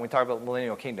about that when we talk about the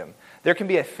millennial kingdom. There can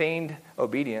be a feigned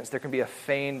obedience. There can be a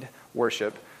feigned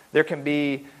worship. There can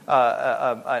be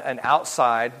an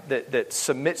outside that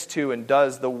submits to and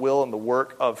does the will and the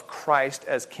work of Christ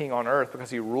as king on earth because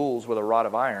he rules with a rod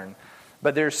of iron.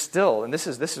 But there's still, and this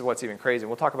is what's even crazy, and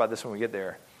we'll talk about this when we get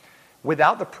there,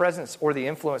 without the presence or the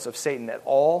influence of Satan at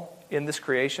all in this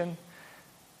creation,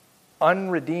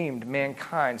 unredeemed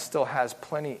mankind still has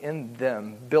plenty in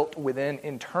them, built within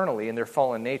internally in their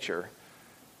fallen nature,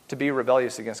 to be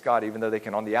rebellious against God, even though they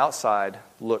can on the outside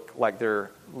look like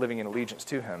they're living in allegiance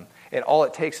to him. And all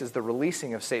it takes is the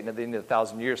releasing of Satan at the end of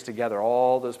 1,000 years to gather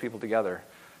all those people together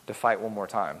to fight one more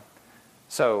time.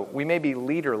 So we may be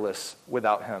leaderless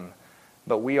without him,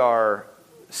 but we are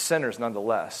sinners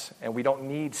nonetheless, and we don't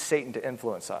need Satan to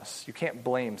influence us. You can't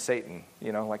blame Satan,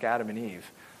 like Adam and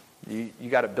Eve. You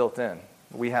got it built in.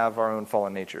 We have our own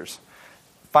fallen natures.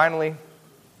 Finally,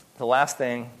 the last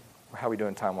thing, how are we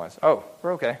doing time-wise? Oh,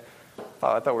 we're okay.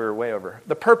 I thought we were way over.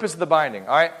 The purpose of the binding,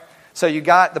 all right? So you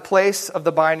got the place of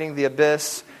the binding, the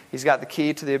abyss. He's got the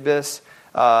key to the abyss.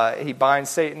 He binds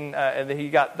Satan, and then he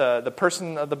got the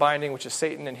person of the binding, which is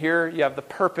Satan. And here you have the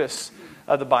purpose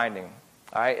of the binding.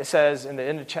 All right, it says in the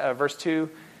end of verse 2,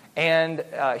 and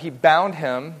he bound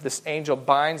him, this angel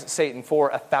binds Satan for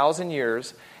 1,000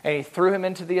 years, and he threw him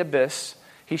into the abyss.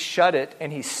 He shut it,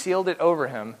 and he sealed it over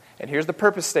him. And here's the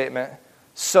purpose statement,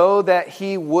 so that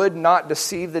he would not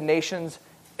deceive the nations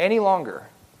any longer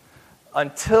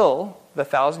until the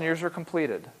 1,000 years are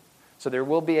completed. So there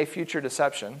will be a future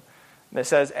deception. And it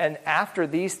says, and after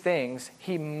these things,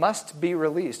 he must be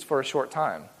released for a short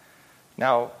time.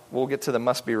 Now, we'll get to the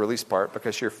must be released part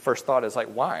because your first thought is like,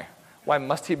 why? Why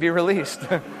must he be released?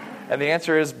 And the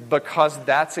answer is because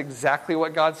that's exactly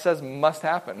what God says must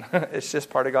happen. It's just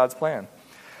part of God's plan.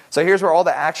 So here's where all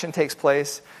the action takes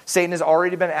place. Satan has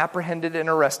already been apprehended and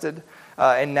arrested.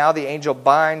 And now the angel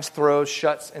binds, throws,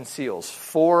 shuts, and seals.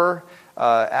 4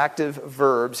 active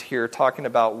verbs here talking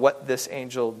about what this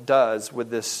angel does with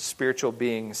this spiritual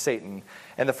being, Satan.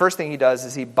 And the first thing he does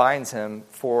is he binds him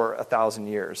for 1,000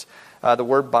 years. The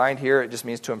word bind here, it just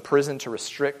means to imprison, to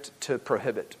restrict, to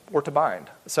prohibit, or to bind.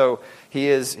 So he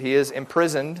is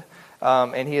imprisoned,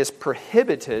 and he is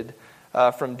prohibited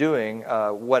from doing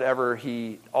whatever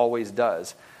he always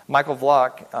does. Michael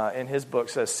Vlock, in his book,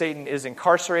 says, Satan is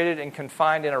incarcerated and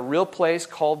confined in a real place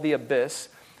called the abyss.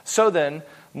 So then,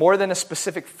 more than a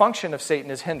specific function of Satan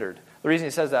is hindered. The reason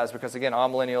he says that is because, again,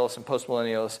 amillennialists and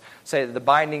postmillennials say that the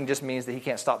binding just means that he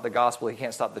can't stop the gospel, he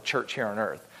can't stop the church here on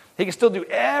earth. He can still do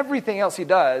everything else he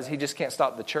does, he just can't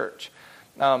stop the church.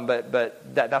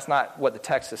 But that's not what the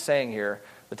text is saying here.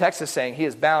 The text is saying he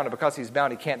is bound, and because he's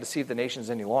bound, he can't deceive the nations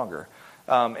any longer.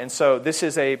 And so this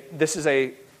is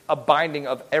a binding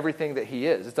of everything that he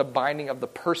is. It's a binding of the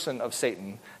person of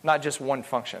Satan, not just one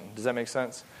function. Does that make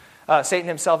sense? Satan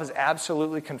himself is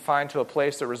absolutely confined to a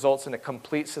place that results in a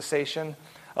complete cessation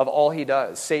of all he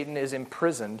does. Satan is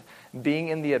imprisoned. Being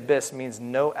in the abyss means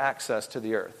no access to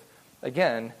the earth.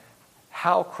 Again,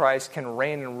 how Christ can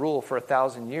reign and rule for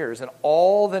 1,000 years, and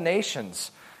all the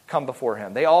nations come before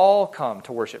him. They all come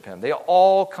to worship him. They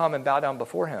all come and bow down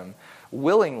before him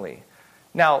willingly.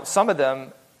 Now, some of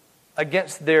them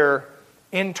against their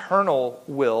internal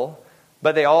will,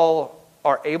 but they all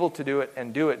are able to do it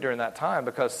and do it during that time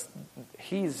because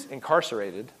he's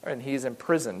incarcerated and he's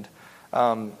imprisoned.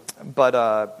 Anyway,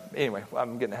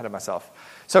 I'm getting ahead of myself.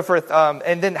 So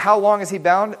and then how long is he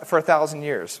bound? For 1,000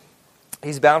 years.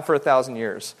 He's bound for 1,000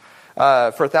 years.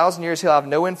 For 1,000 years, he'll have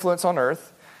no influence on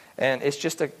earth. And it's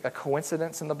just a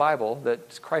coincidence in the Bible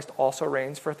that Christ also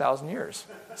reigns for 1,000 years.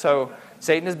 So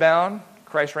Satan is bound.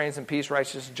 Christ reigns in peace,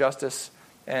 righteousness, justice,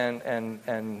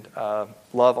 and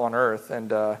love on earth.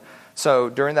 And so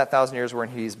during that 1,000 years when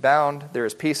he's bound, there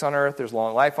is peace on earth, there's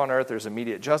long life on earth, there's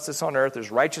immediate justice on earth, there's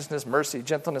righteousness, mercy,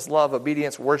 gentleness, love,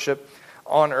 obedience, worship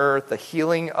on earth, the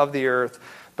healing of the earth,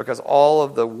 because all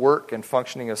of the work and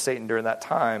functioning of Satan during that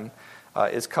time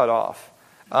is cut off.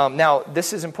 Now,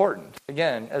 this is important.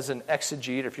 Again, as an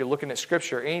exegete, if you're looking at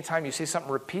Scripture, anytime you see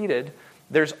something repeated,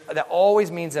 that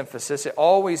always means emphasis. It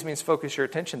always means focus your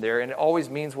attention there, and it always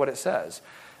means what it says.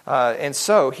 And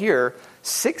so here,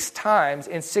 6 times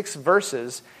in 6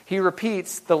 verses, he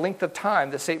repeats the length of time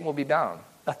that Satan will be bound,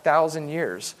 1,000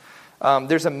 years.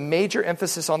 There's a major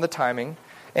emphasis on the timing,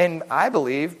 and I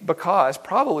believe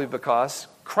probably because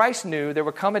Christ knew there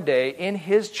would come a day in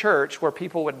his church where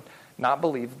people would not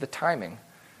believe the timing,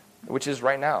 which is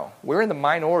right now. We're in the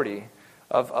minority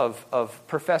of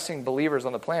professing believers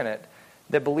on the planet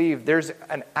that believe there's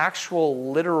an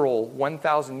actual literal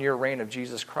 1,000-year reign of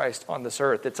Jesus Christ on this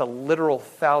earth. It's a literal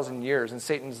 1,000 years, and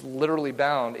Satan's literally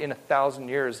bound in 1,000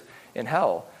 years in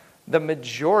hell. The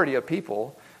majority of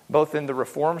people, both in the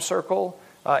Reform circle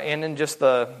and in just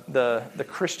the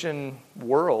Christian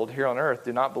world here on earth,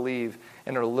 do not believe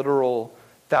in a literal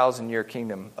 1,000-year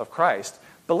kingdom of Christ.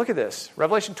 But look at this,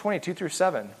 Revelation 22 through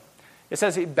 7. It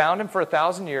says he bound him for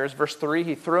 1,000 years. Verse 3,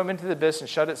 he threw him into the abyss and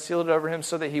shut it, sealed it over him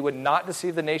so that he would not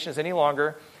deceive the nations any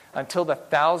longer until the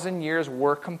 1,000 years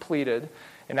were completed.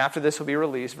 And after this will be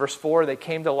released. Verse 4, they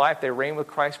came to life. They reigned with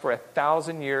Christ for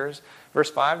 1,000 years. Verse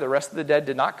 5, the rest of the dead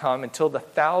did not come until the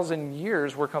 1,000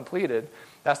 years were completed.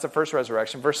 That's the first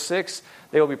resurrection. Verse 6,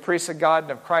 they will be priests of God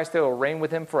and of Christ. They will reign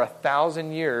with him for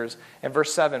 1,000 years. And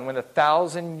verse 7, when the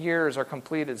 1,000 years are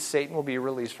completed, Satan will be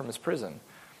released from his prison.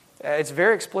 It's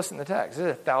very explicit in the text.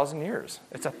 It's 1,000 years.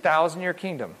 It's 1,000-year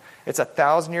kingdom. It's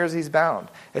 1,000 years he's bound.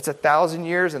 It's 1,000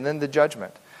 years and then the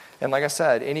judgment. And like I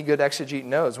said, any good exegete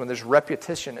knows when there's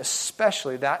repetition,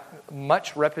 especially that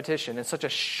much repetition in such a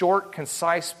short,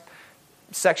 concise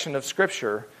section of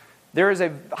Scripture, there is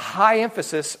a high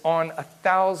emphasis on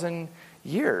 1,000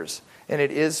 years. And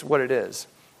it is what it is.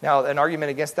 Now, an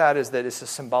argument against that is that it's a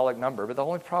symbolic number. But the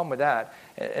only problem with that,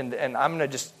 and I'm going to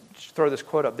just throw this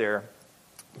quote up there,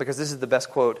 because this is the best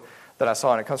quote that I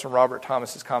saw, and it comes from Robert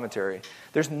Thomas's commentary.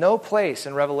 There's no place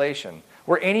in Revelation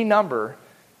where any number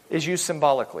is used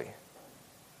symbolically,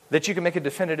 that you can make a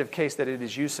definitive case that it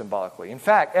is used symbolically. In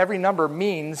fact, every number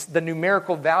means the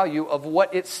numerical value of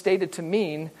what it's stated to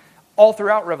mean all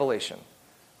throughout Revelation.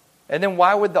 And then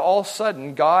why would all of a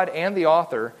sudden God and the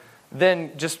author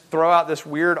then just throw out this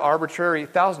weird arbitrary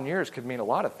 1,000 years could mean a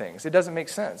lot of things? It doesn't make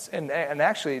sense. And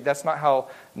actually, that's not how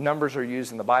numbers are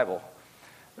used in the Bible.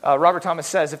 Robert Thomas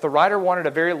says, if the writer wanted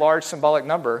a very large symbolic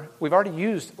number, we've already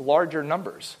used larger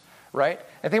numbers, right?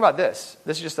 And think about this.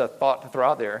 This is just a thought to throw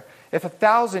out there. If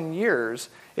 1,000 years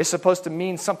is supposed to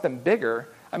mean something bigger,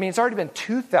 I mean, it's already been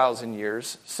 2,000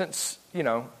 years since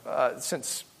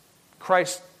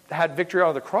Christ had victory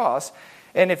on the cross.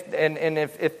 And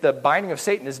if the binding of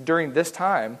Satan is during this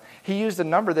time, he used a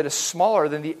number that is smaller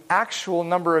than the actual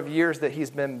number of years that he's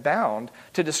been bound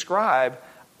to describe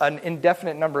an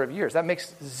indefinite number of years. That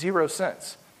makes zero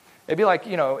sense. It'd be like,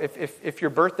 if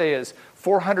your birthday is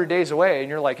 400 days away and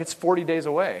you're like, it's 40 days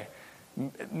away,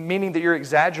 meaning that you're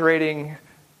exaggerating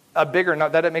a bigger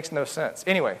number. That makes no sense.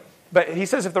 Anyway, but he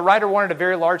says if the writer wanted a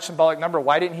very large symbolic number,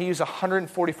 why didn't he use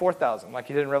 144,000 like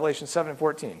he did in Revelation 7 and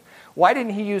 14? Why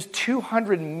didn't he use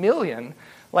 200 million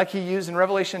like he used in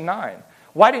Revelation 9?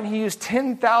 Why didn't he use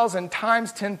 10,000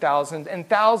 times 10,000 and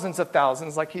thousands of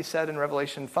thousands like he said in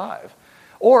Revelation 5?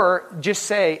 Or just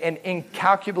say an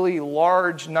incalculably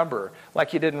large number,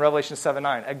 like he did in Revelation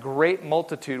 7:9, a great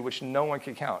multitude which no one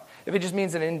could count. If it just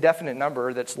means an indefinite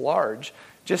number that's large,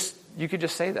 you could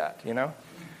just say that,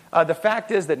 The fact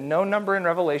is that no number in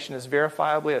Revelation is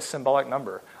verifiably a symbolic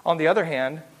number. On the other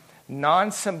hand,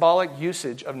 non-symbolic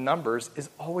usage of numbers is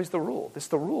always the rule. It's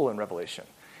the rule in Revelation.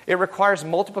 It requires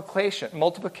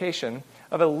multiplication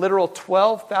of a literal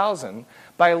 12,000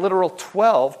 by a literal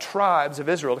 12 tribes of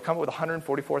Israel to come up with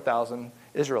 144,000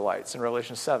 Israelites in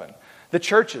Revelation 7. The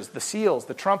churches, the seals,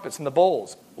 the trumpets, and the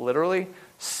bowls, literally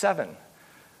 7.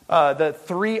 The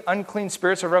 3 unclean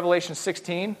spirits of Revelation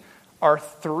 16 are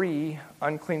 3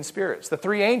 unclean spirits. The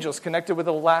 3 angels connected with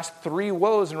the last 3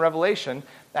 woes in Revelation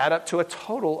add up to a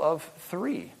total of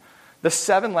 3. The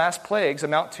 7 last plagues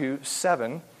amount to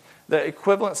 7. The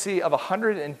equivalency of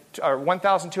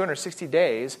 1,260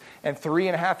 days and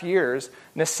 3.5 years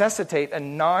necessitate a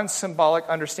non-symbolic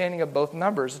understanding of both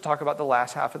numbers to talk about the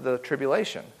last half of the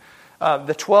tribulation.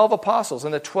 The 12 apostles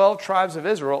and the 12 tribes of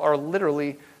Israel are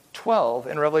literally 12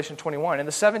 in Revelation 21. And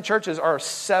the 7 churches are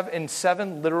in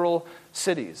 7 literal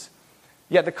cities.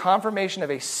 Yet the confirmation of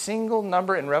a single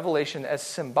number in Revelation as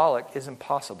symbolic is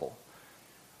impossible.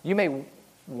 You may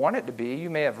want it to be. You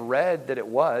may have read that it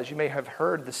was. You may have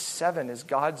heard the 7 is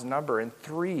God's number, and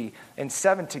 3 and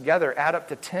 7 together add up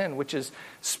to 10, which is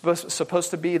supposed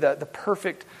to be the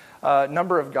perfect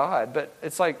number of God. But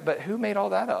it's like, but who made all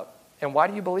that up? And why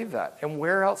do you believe that? And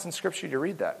where else in Scripture do you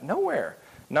read that? Nowhere.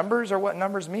 Numbers are what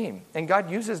numbers mean. And God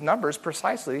uses numbers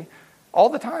precisely all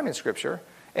the time in Scripture.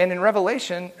 And in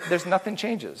Revelation, there's nothing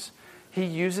changes. He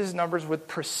uses numbers with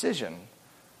precision,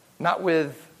 not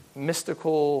with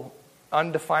mystical,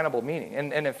 undefinable meaning.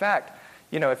 And in fact,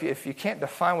 if you can't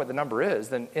define what the number is,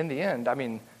 then in the end, I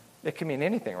mean, it can mean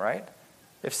anything, right?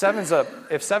 If seven's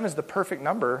the perfect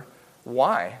number,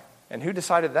 why? And who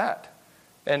decided that?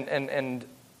 And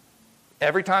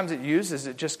every time it's used, is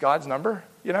it just God's number?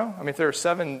 I mean, if there are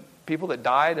 7 people that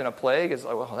died in a plague is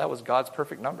like, well, that was God's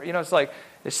perfect number. It's like,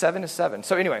 7 is 7.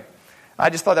 So anyway, I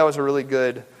just thought that was a really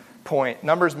good point.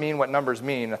 Numbers mean what numbers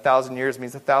mean. 1,000 years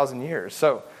means 1,000 years.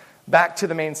 So back to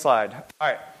the main slide. All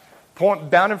right.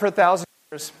 Bound him for 1,000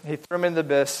 years. He threw him in the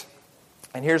abyss.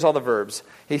 And here's all the verbs.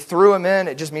 He threw him in.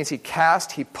 It just means he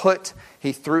cast, he put,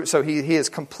 he threw. So he is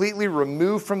completely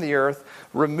removed from the earth,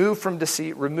 removed from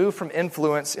deceit, removed from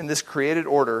influence in this created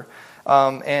order.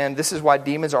 And this is why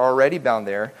demons are already bound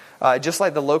there. Just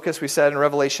like the locusts we said in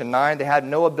Revelation 9, they had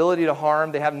no ability to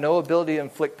harm. They have no ability to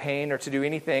inflict pain or to do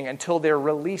anything until they're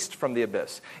released from the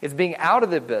abyss. It's being out of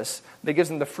the abyss that gives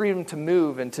them the freedom to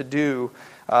move and to do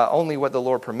only what the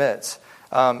Lord permits.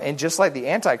 And just like the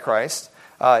Antichrist,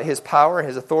 his power,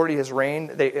 his authority, his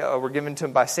reign, they were given to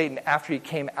him by Satan after he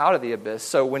came out of the abyss.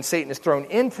 So when Satan is thrown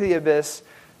into the abyss,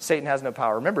 Satan has no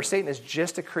power. Remember, Satan is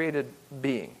just a created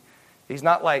being. He's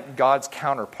not like God's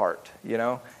counterpart,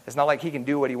 It's not like he can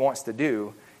do what he wants to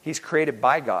do. He's created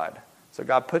by God. So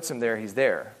God puts him there, he's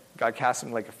there. God casts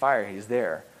him like a fire, he's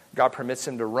there. God permits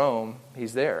him to roam,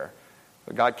 he's there.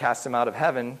 But God casts him out of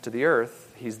heaven to the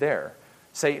earth, he's there.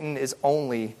 Satan is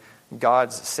only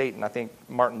God's Satan. I think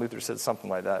Martin Luther said something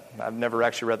like that. I've never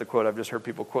actually read the quote. I've just heard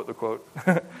people quote the quote.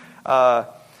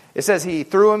 It says he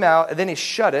threw him out, and then he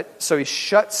shut it. So he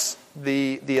shuts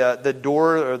the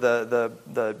door or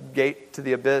the gate to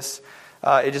the abyss.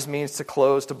 It just means to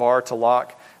close, to bar, to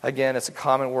lock. Again, it's a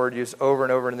common word used over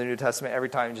and over in the New Testament. Every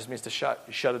time it just means to shut.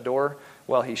 You shut a door.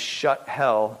 Well, he shut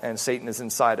hell, and Satan is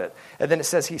inside it. And then it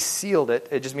says he sealed it.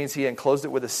 It just means he enclosed it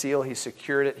with a seal. He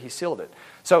secured it. He sealed it.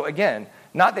 So again,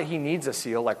 not that he needs a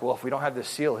seal. Like, well, if we don't have this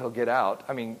seal, he'll get out.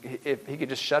 I mean, if he could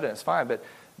just shut it, it's fine. But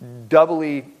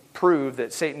doubly prove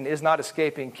that Satan is not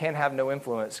escaping, can have no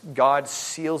influence. God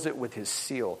seals it with his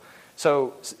seal.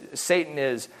 So Satan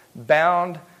is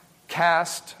bound,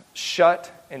 cast,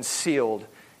 shut, and sealed.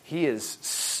 He is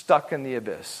stuck in the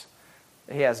abyss.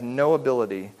 He has no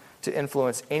ability to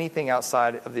influence anything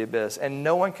outside of the abyss. And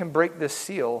no one can break this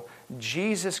seal.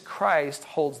 Jesus Christ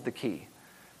holds the key.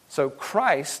 So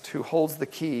Christ, who holds the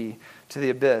key to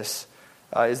the abyss,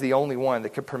 is the only one that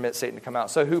could permit Satan to come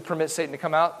out. So who permits Satan to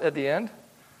come out at the end?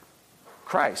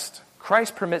 Christ.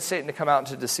 Christ permits Satan to come out and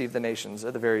to deceive the nations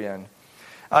at the very end.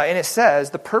 And it says,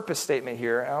 the purpose statement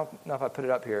here, I don't know if I put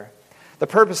it up here. The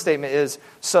purpose statement is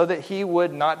so that he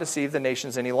would not deceive the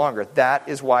nations any longer. That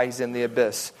is why he's in the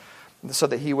abyss, so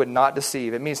that he would not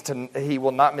deceive. It means he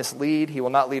will not mislead, he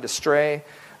will not lead astray.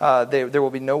 There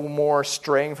will be no more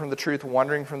straying from the truth,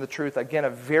 wandering from the truth. Again, a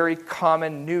very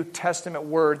common New Testament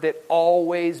word that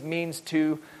always means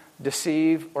to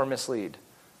deceive or mislead,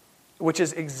 which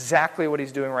is exactly what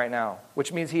he's doing right now,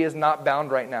 which means he is not bound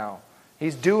right now.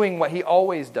 He's doing what he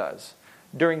always does.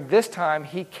 During this time,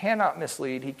 he cannot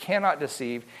mislead, he cannot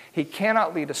deceive, he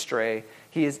cannot lead astray.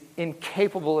 He is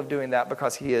incapable of doing that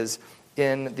because he is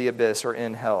in the abyss or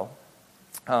in hell.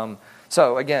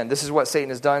 So again, this is what Satan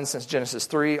has done since Genesis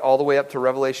 3 all the way up to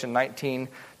Revelation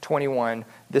 19:21.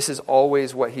 This is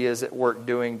always what he is at work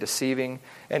doing, deceiving.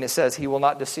 And it says he will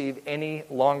not deceive any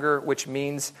longer, which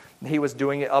means he was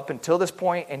doing it up until this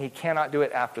point and he cannot do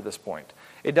it after this point.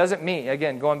 It doesn't mean,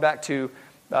 again, going back to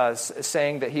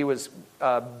saying that he was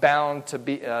bound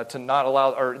to not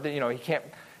allow, or he can't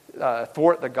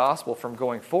thwart the gospel from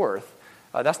going forth.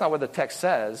 That's not what the text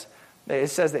says. It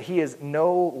says that he is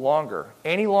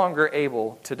any longer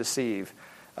able to deceive.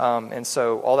 And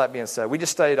so all that being said, we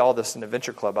just studied all this in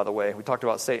Adventure Club, by the way. We talked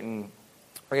about Satan,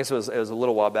 I guess it was a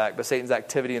little while back, but Satan's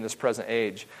activity in this present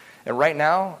age. And right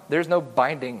now, there's no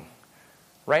binding.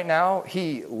 Right now,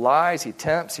 he lies, he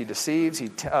tempts, he deceives, he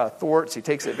thwarts, he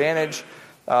takes advantage.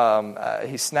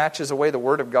 He snatches away the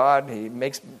word of God. He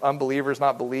makes unbelievers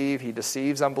not believe. He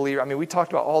deceives unbelievers. I mean, we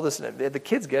talked about all this. The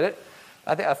kids get it.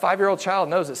 I think a 5-year-old child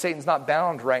knows that Satan's not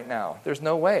bound right now. There's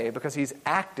no way because he's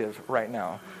active right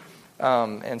now.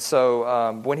 And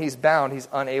so when he's bound, he's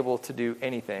unable to do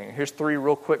anything. Here's 3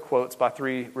 real quick quotes by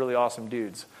 3 really awesome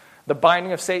dudes. The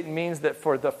binding of Satan means that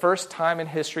for the first time in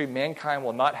history, mankind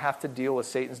will not have to deal with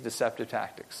Satan's deceptive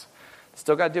tactics.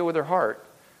 Still got to deal with their heart,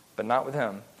 but not with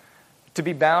him. To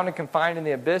be bound and confined in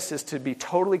the abyss is to be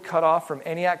totally cut off from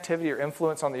any activity or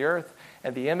influence on the earth.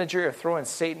 And the imagery of throwing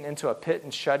Satan into a pit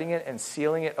and shutting it and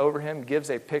sealing it over him gives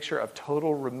a picture of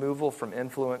total removal from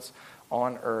influence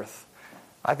on earth.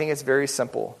 I think it's very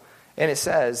simple. And it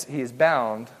says he is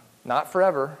bound, not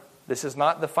forever. This is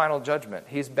not the final judgment.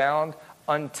 He's bound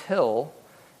until,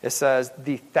 it says,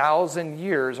 the 1,000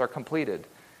 years are completed.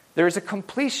 There is a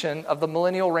completion of the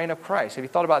millennial reign of Christ. Have you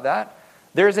thought about that?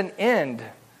 There is an end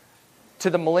to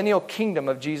the millennial kingdom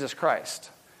of Jesus Christ.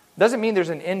 Doesn't mean there's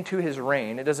an end to his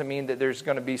reign. It doesn't mean that there's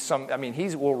going to be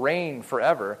he will reign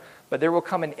forever. But there will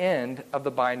come an end of the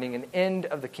binding, an end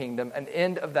of the kingdom, an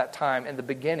end of that time, and the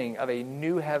beginning of a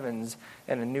new heavens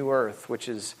and a new earth, which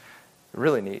is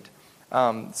really neat.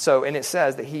 And it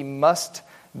says that he must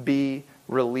be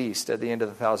released at the end of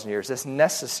the 1,000 years. It's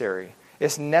necessary.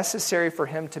 It's necessary for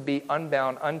him to be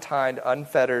unbound, untied,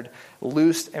 unfettered,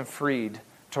 loosed, and freed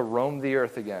to roam the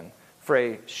earth again for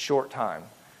a short time.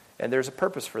 And there's a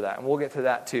purpose for that, and we'll get to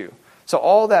that too. So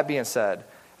all that being said,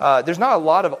 there's not a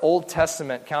lot of Old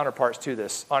Testament counterparts to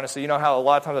this. Honestly, you know how a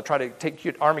lot of times I try to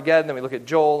take Armageddon, then we look at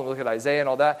Joel, and we look at Isaiah and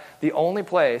all that. The only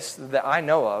place that I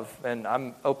know of, and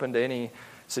I'm open to any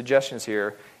suggestions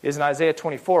here, is in Isaiah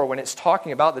 24 when it's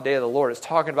talking about the day of the Lord. It's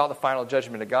talking about the final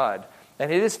judgment of God.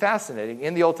 And it is fascinating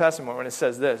in the Old Testament when it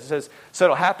says this. It says, so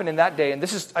it'll happen in that day. And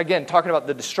this is, again, talking about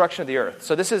the destruction of the earth.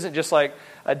 So this isn't just like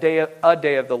a day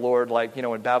of the Lord, like, you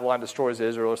know, when Babylon destroys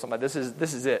Israel or something. This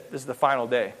is it. This is the final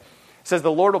day. It says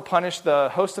the Lord will punish the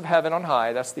host of heaven on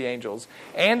high, that's the angels,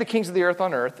 and the kings of the earth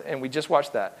on earth, and we just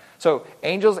watched that. So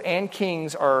angels and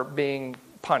kings are being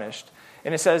punished.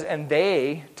 And it says, and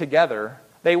they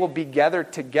will be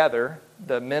gathered together,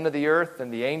 the men of the earth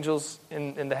and the angels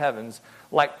in the heavens,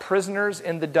 like prisoners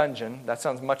in the dungeon. That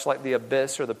sounds much like the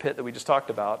abyss or the pit that we just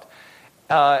talked about.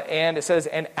 And it says,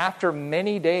 and after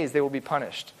many days they will be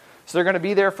punished. So they're going to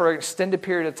be there for an extended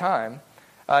period of time.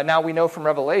 Now we know from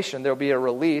Revelation there will be a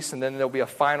release and then there will be a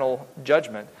final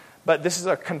judgment. But this is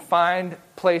a confined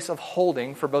place of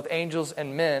holding for both angels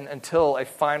and men until a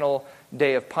final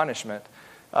day of punishment.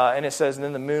 And it says, and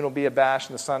then the moon will be abashed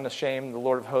and the sun ashamed. The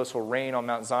Lord of hosts will reign on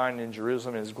Mount Zion and in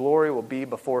Jerusalem, and his glory will be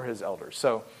before his elders.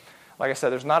 So, like I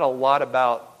said, there's not a lot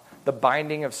about the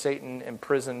binding of Satan in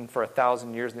prison for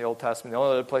 1,000 years in the Old Testament. The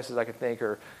only other places I could think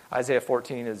are Isaiah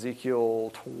 14,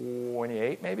 Ezekiel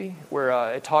 28 maybe,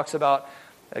 where it talks about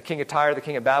the king of Tyre, the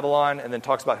king of Babylon, and then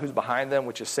talks about who's behind them,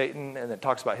 which is Satan, and then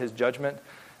talks about his judgment.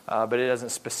 But it doesn't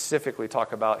specifically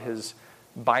talk about his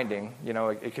binding. You know,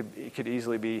 it could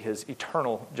easily be his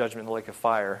eternal judgment in the lake of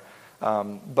fire.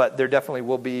 But there definitely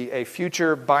will be a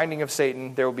future binding of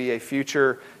Satan. There will be a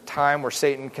future time where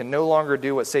Satan can no longer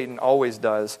do what Satan always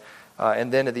does.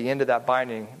 And then at the end of that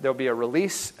binding, there will be a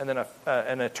release and then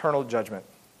an eternal judgment.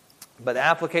 But the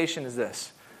application is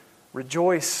this.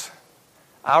 Rejoice.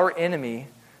 Our enemy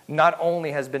not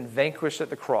only has been vanquished at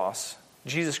the cross,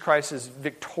 Jesus Christ is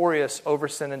victorious over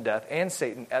sin and death and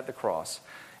Satan at the cross,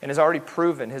 and has already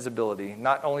proven his ability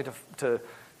not only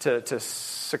to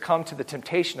succumb to the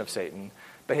temptation of Satan,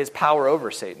 but his power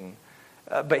over Satan.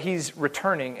 But he's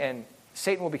returning, and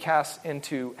Satan will be cast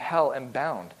into hell and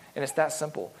bound. And it's that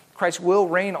simple. Christ will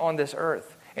reign on this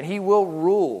earth, and he will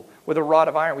rule with a rod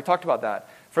of iron. We talked about that.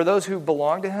 For those who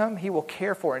belong to him, he will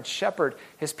care for and shepherd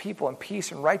his people in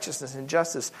peace and righteousness and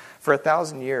justice for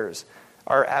 1,000 years.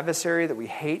 Our adversary that we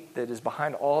hate, that is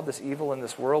behind all of this evil in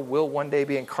this world, will one day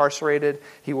be incarcerated.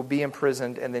 He will be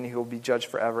imprisoned, and then he will be judged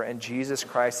forever. And Jesus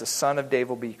Christ, the Son of David,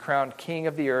 will be crowned King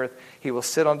of the earth. He will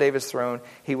sit on David's throne.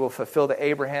 He will fulfill the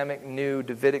Abrahamic, new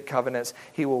Davidic covenants.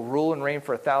 He will rule and reign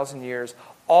for 1,000 years.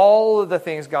 All of the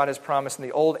things God has promised in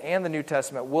the Old and the New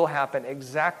Testament will happen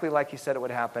exactly like he said it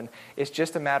would happen. It's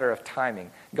just a matter of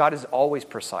timing. God is always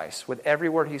precise with every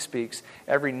word he speaks,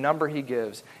 every number he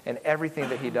gives, and everything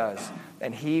that he does.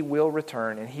 And he will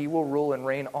return, and he will rule and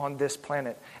reign on this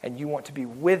planet. And you want to be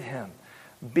with him,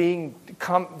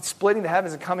 splitting the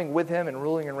heavens and coming with him and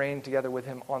ruling and reigning together with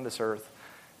him on this earth.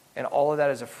 And all of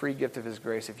that is a free gift of his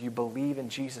grace if you believe in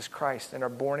Jesus Christ and are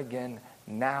born again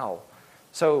now.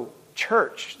 So,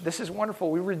 church, this is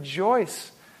wonderful. We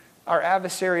rejoice. Our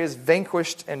adversary is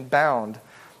vanquished and bound.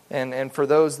 And for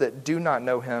those that do not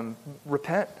know him,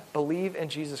 repent, believe in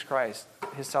Jesus Christ.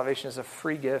 His salvation is a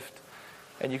free gift,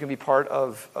 and you can be part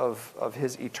of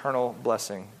his eternal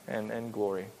blessing and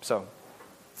glory. So,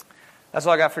 that's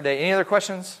all I got for today. Any other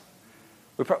questions?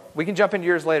 We can jump into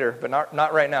yours later, but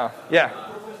not right now. Yeah.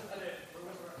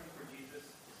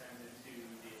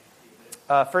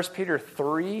 1 Peter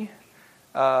 3.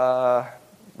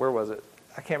 Where was it?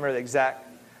 I can't remember the exact.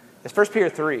 It's 1 Peter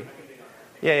 3.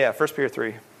 Yeah, 1 Peter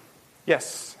 3.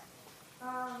 Yes.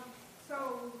 So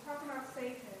we're talking about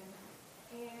Satan,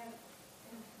 and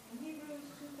in Hebrews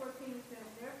 2:14 it says,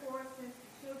 therefore, since the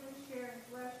children share in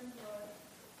flesh and blood,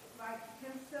 like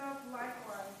himself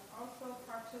likewise also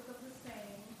partook of the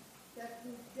same, that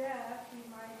through death he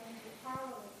might end the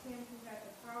power of him who had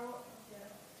the power of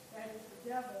death, that is the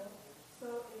devil.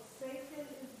 So if Satan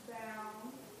is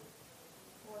bound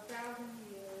for 1,000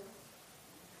 years,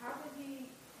 how did he,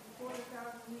 before the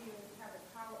 1,000 years, have the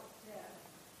power of death?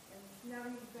 And now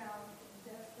he's bound, and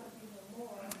death's something no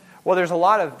more. Well, there's a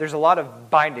lot of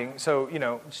binding. So,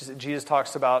 Jesus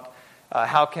talks about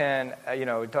How can,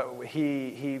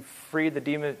 he freed the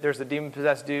demon, there's the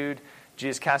demon-possessed dude,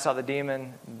 Jesus casts out the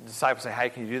demon, the disciples say, how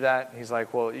can you do that? He's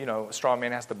like, well, a strong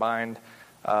man has to bind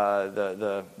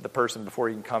the person before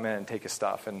he can come in and take his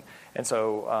stuff. And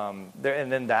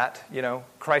then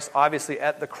Christ obviously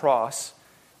at the cross,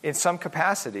 in some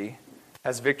capacity,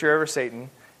 has victory over Satan,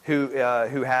 who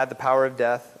had the power of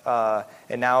death,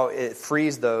 and now it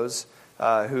frees those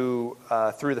who,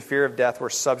 through the fear of death, were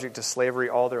subject to slavery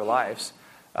all their lives.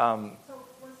 So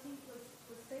was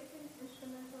Satan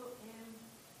instrumental in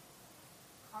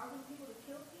causing people to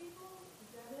kill people? Is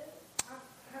that it?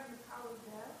 Having the power of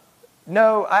death?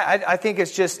 No, I think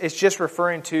it's just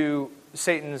referring to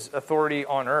Satan's authority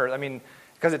on earth. I mean,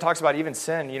 because it talks about even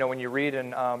sin. When you read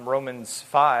in Romans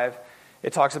 5,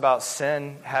 it talks about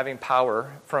sin having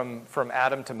power from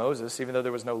Adam to Moses, even though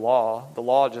there was no law. The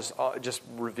law just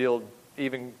revealed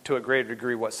even to a greater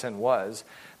degree what sin was,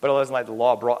 but it wasn't like the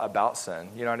law brought about sin.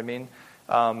 You know what I mean?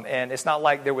 And it's not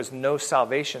like there was no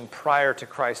salvation prior to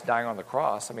Christ dying on the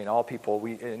cross. I mean, all people,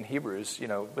 in Hebrews,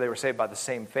 they were saved by the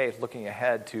same faith, looking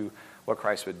ahead to what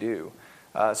Christ would do.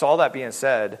 So all that being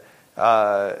said,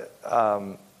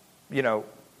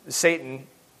 Satan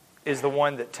is the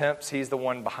one that tempts. He's the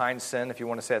one behind sin, if you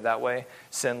want to say it that way.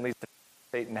 Sin leads to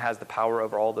Satan has the power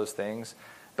over all those things.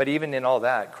 But even in all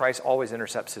that, Christ always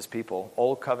intercepts his people.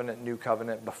 Old covenant, new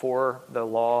covenant, before the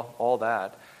law, all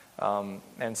that.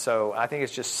 And so I think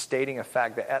it's just stating a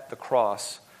fact that at the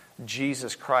cross,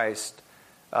 Jesus Christ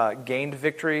gained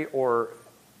victory or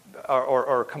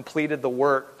completed the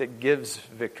work that gives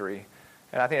victory.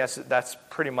 And I think that's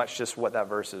pretty much just what that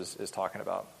verse is talking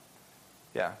about.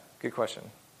 Yeah, good question.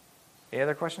 Any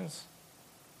other questions?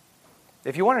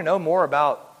 If you want to know more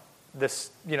about this,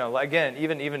 again,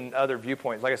 even other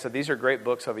viewpoints, like I said, these are great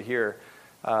books over here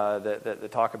that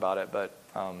talk about it. But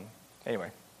anyway.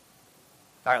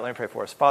 All right, let me pray for us. Father,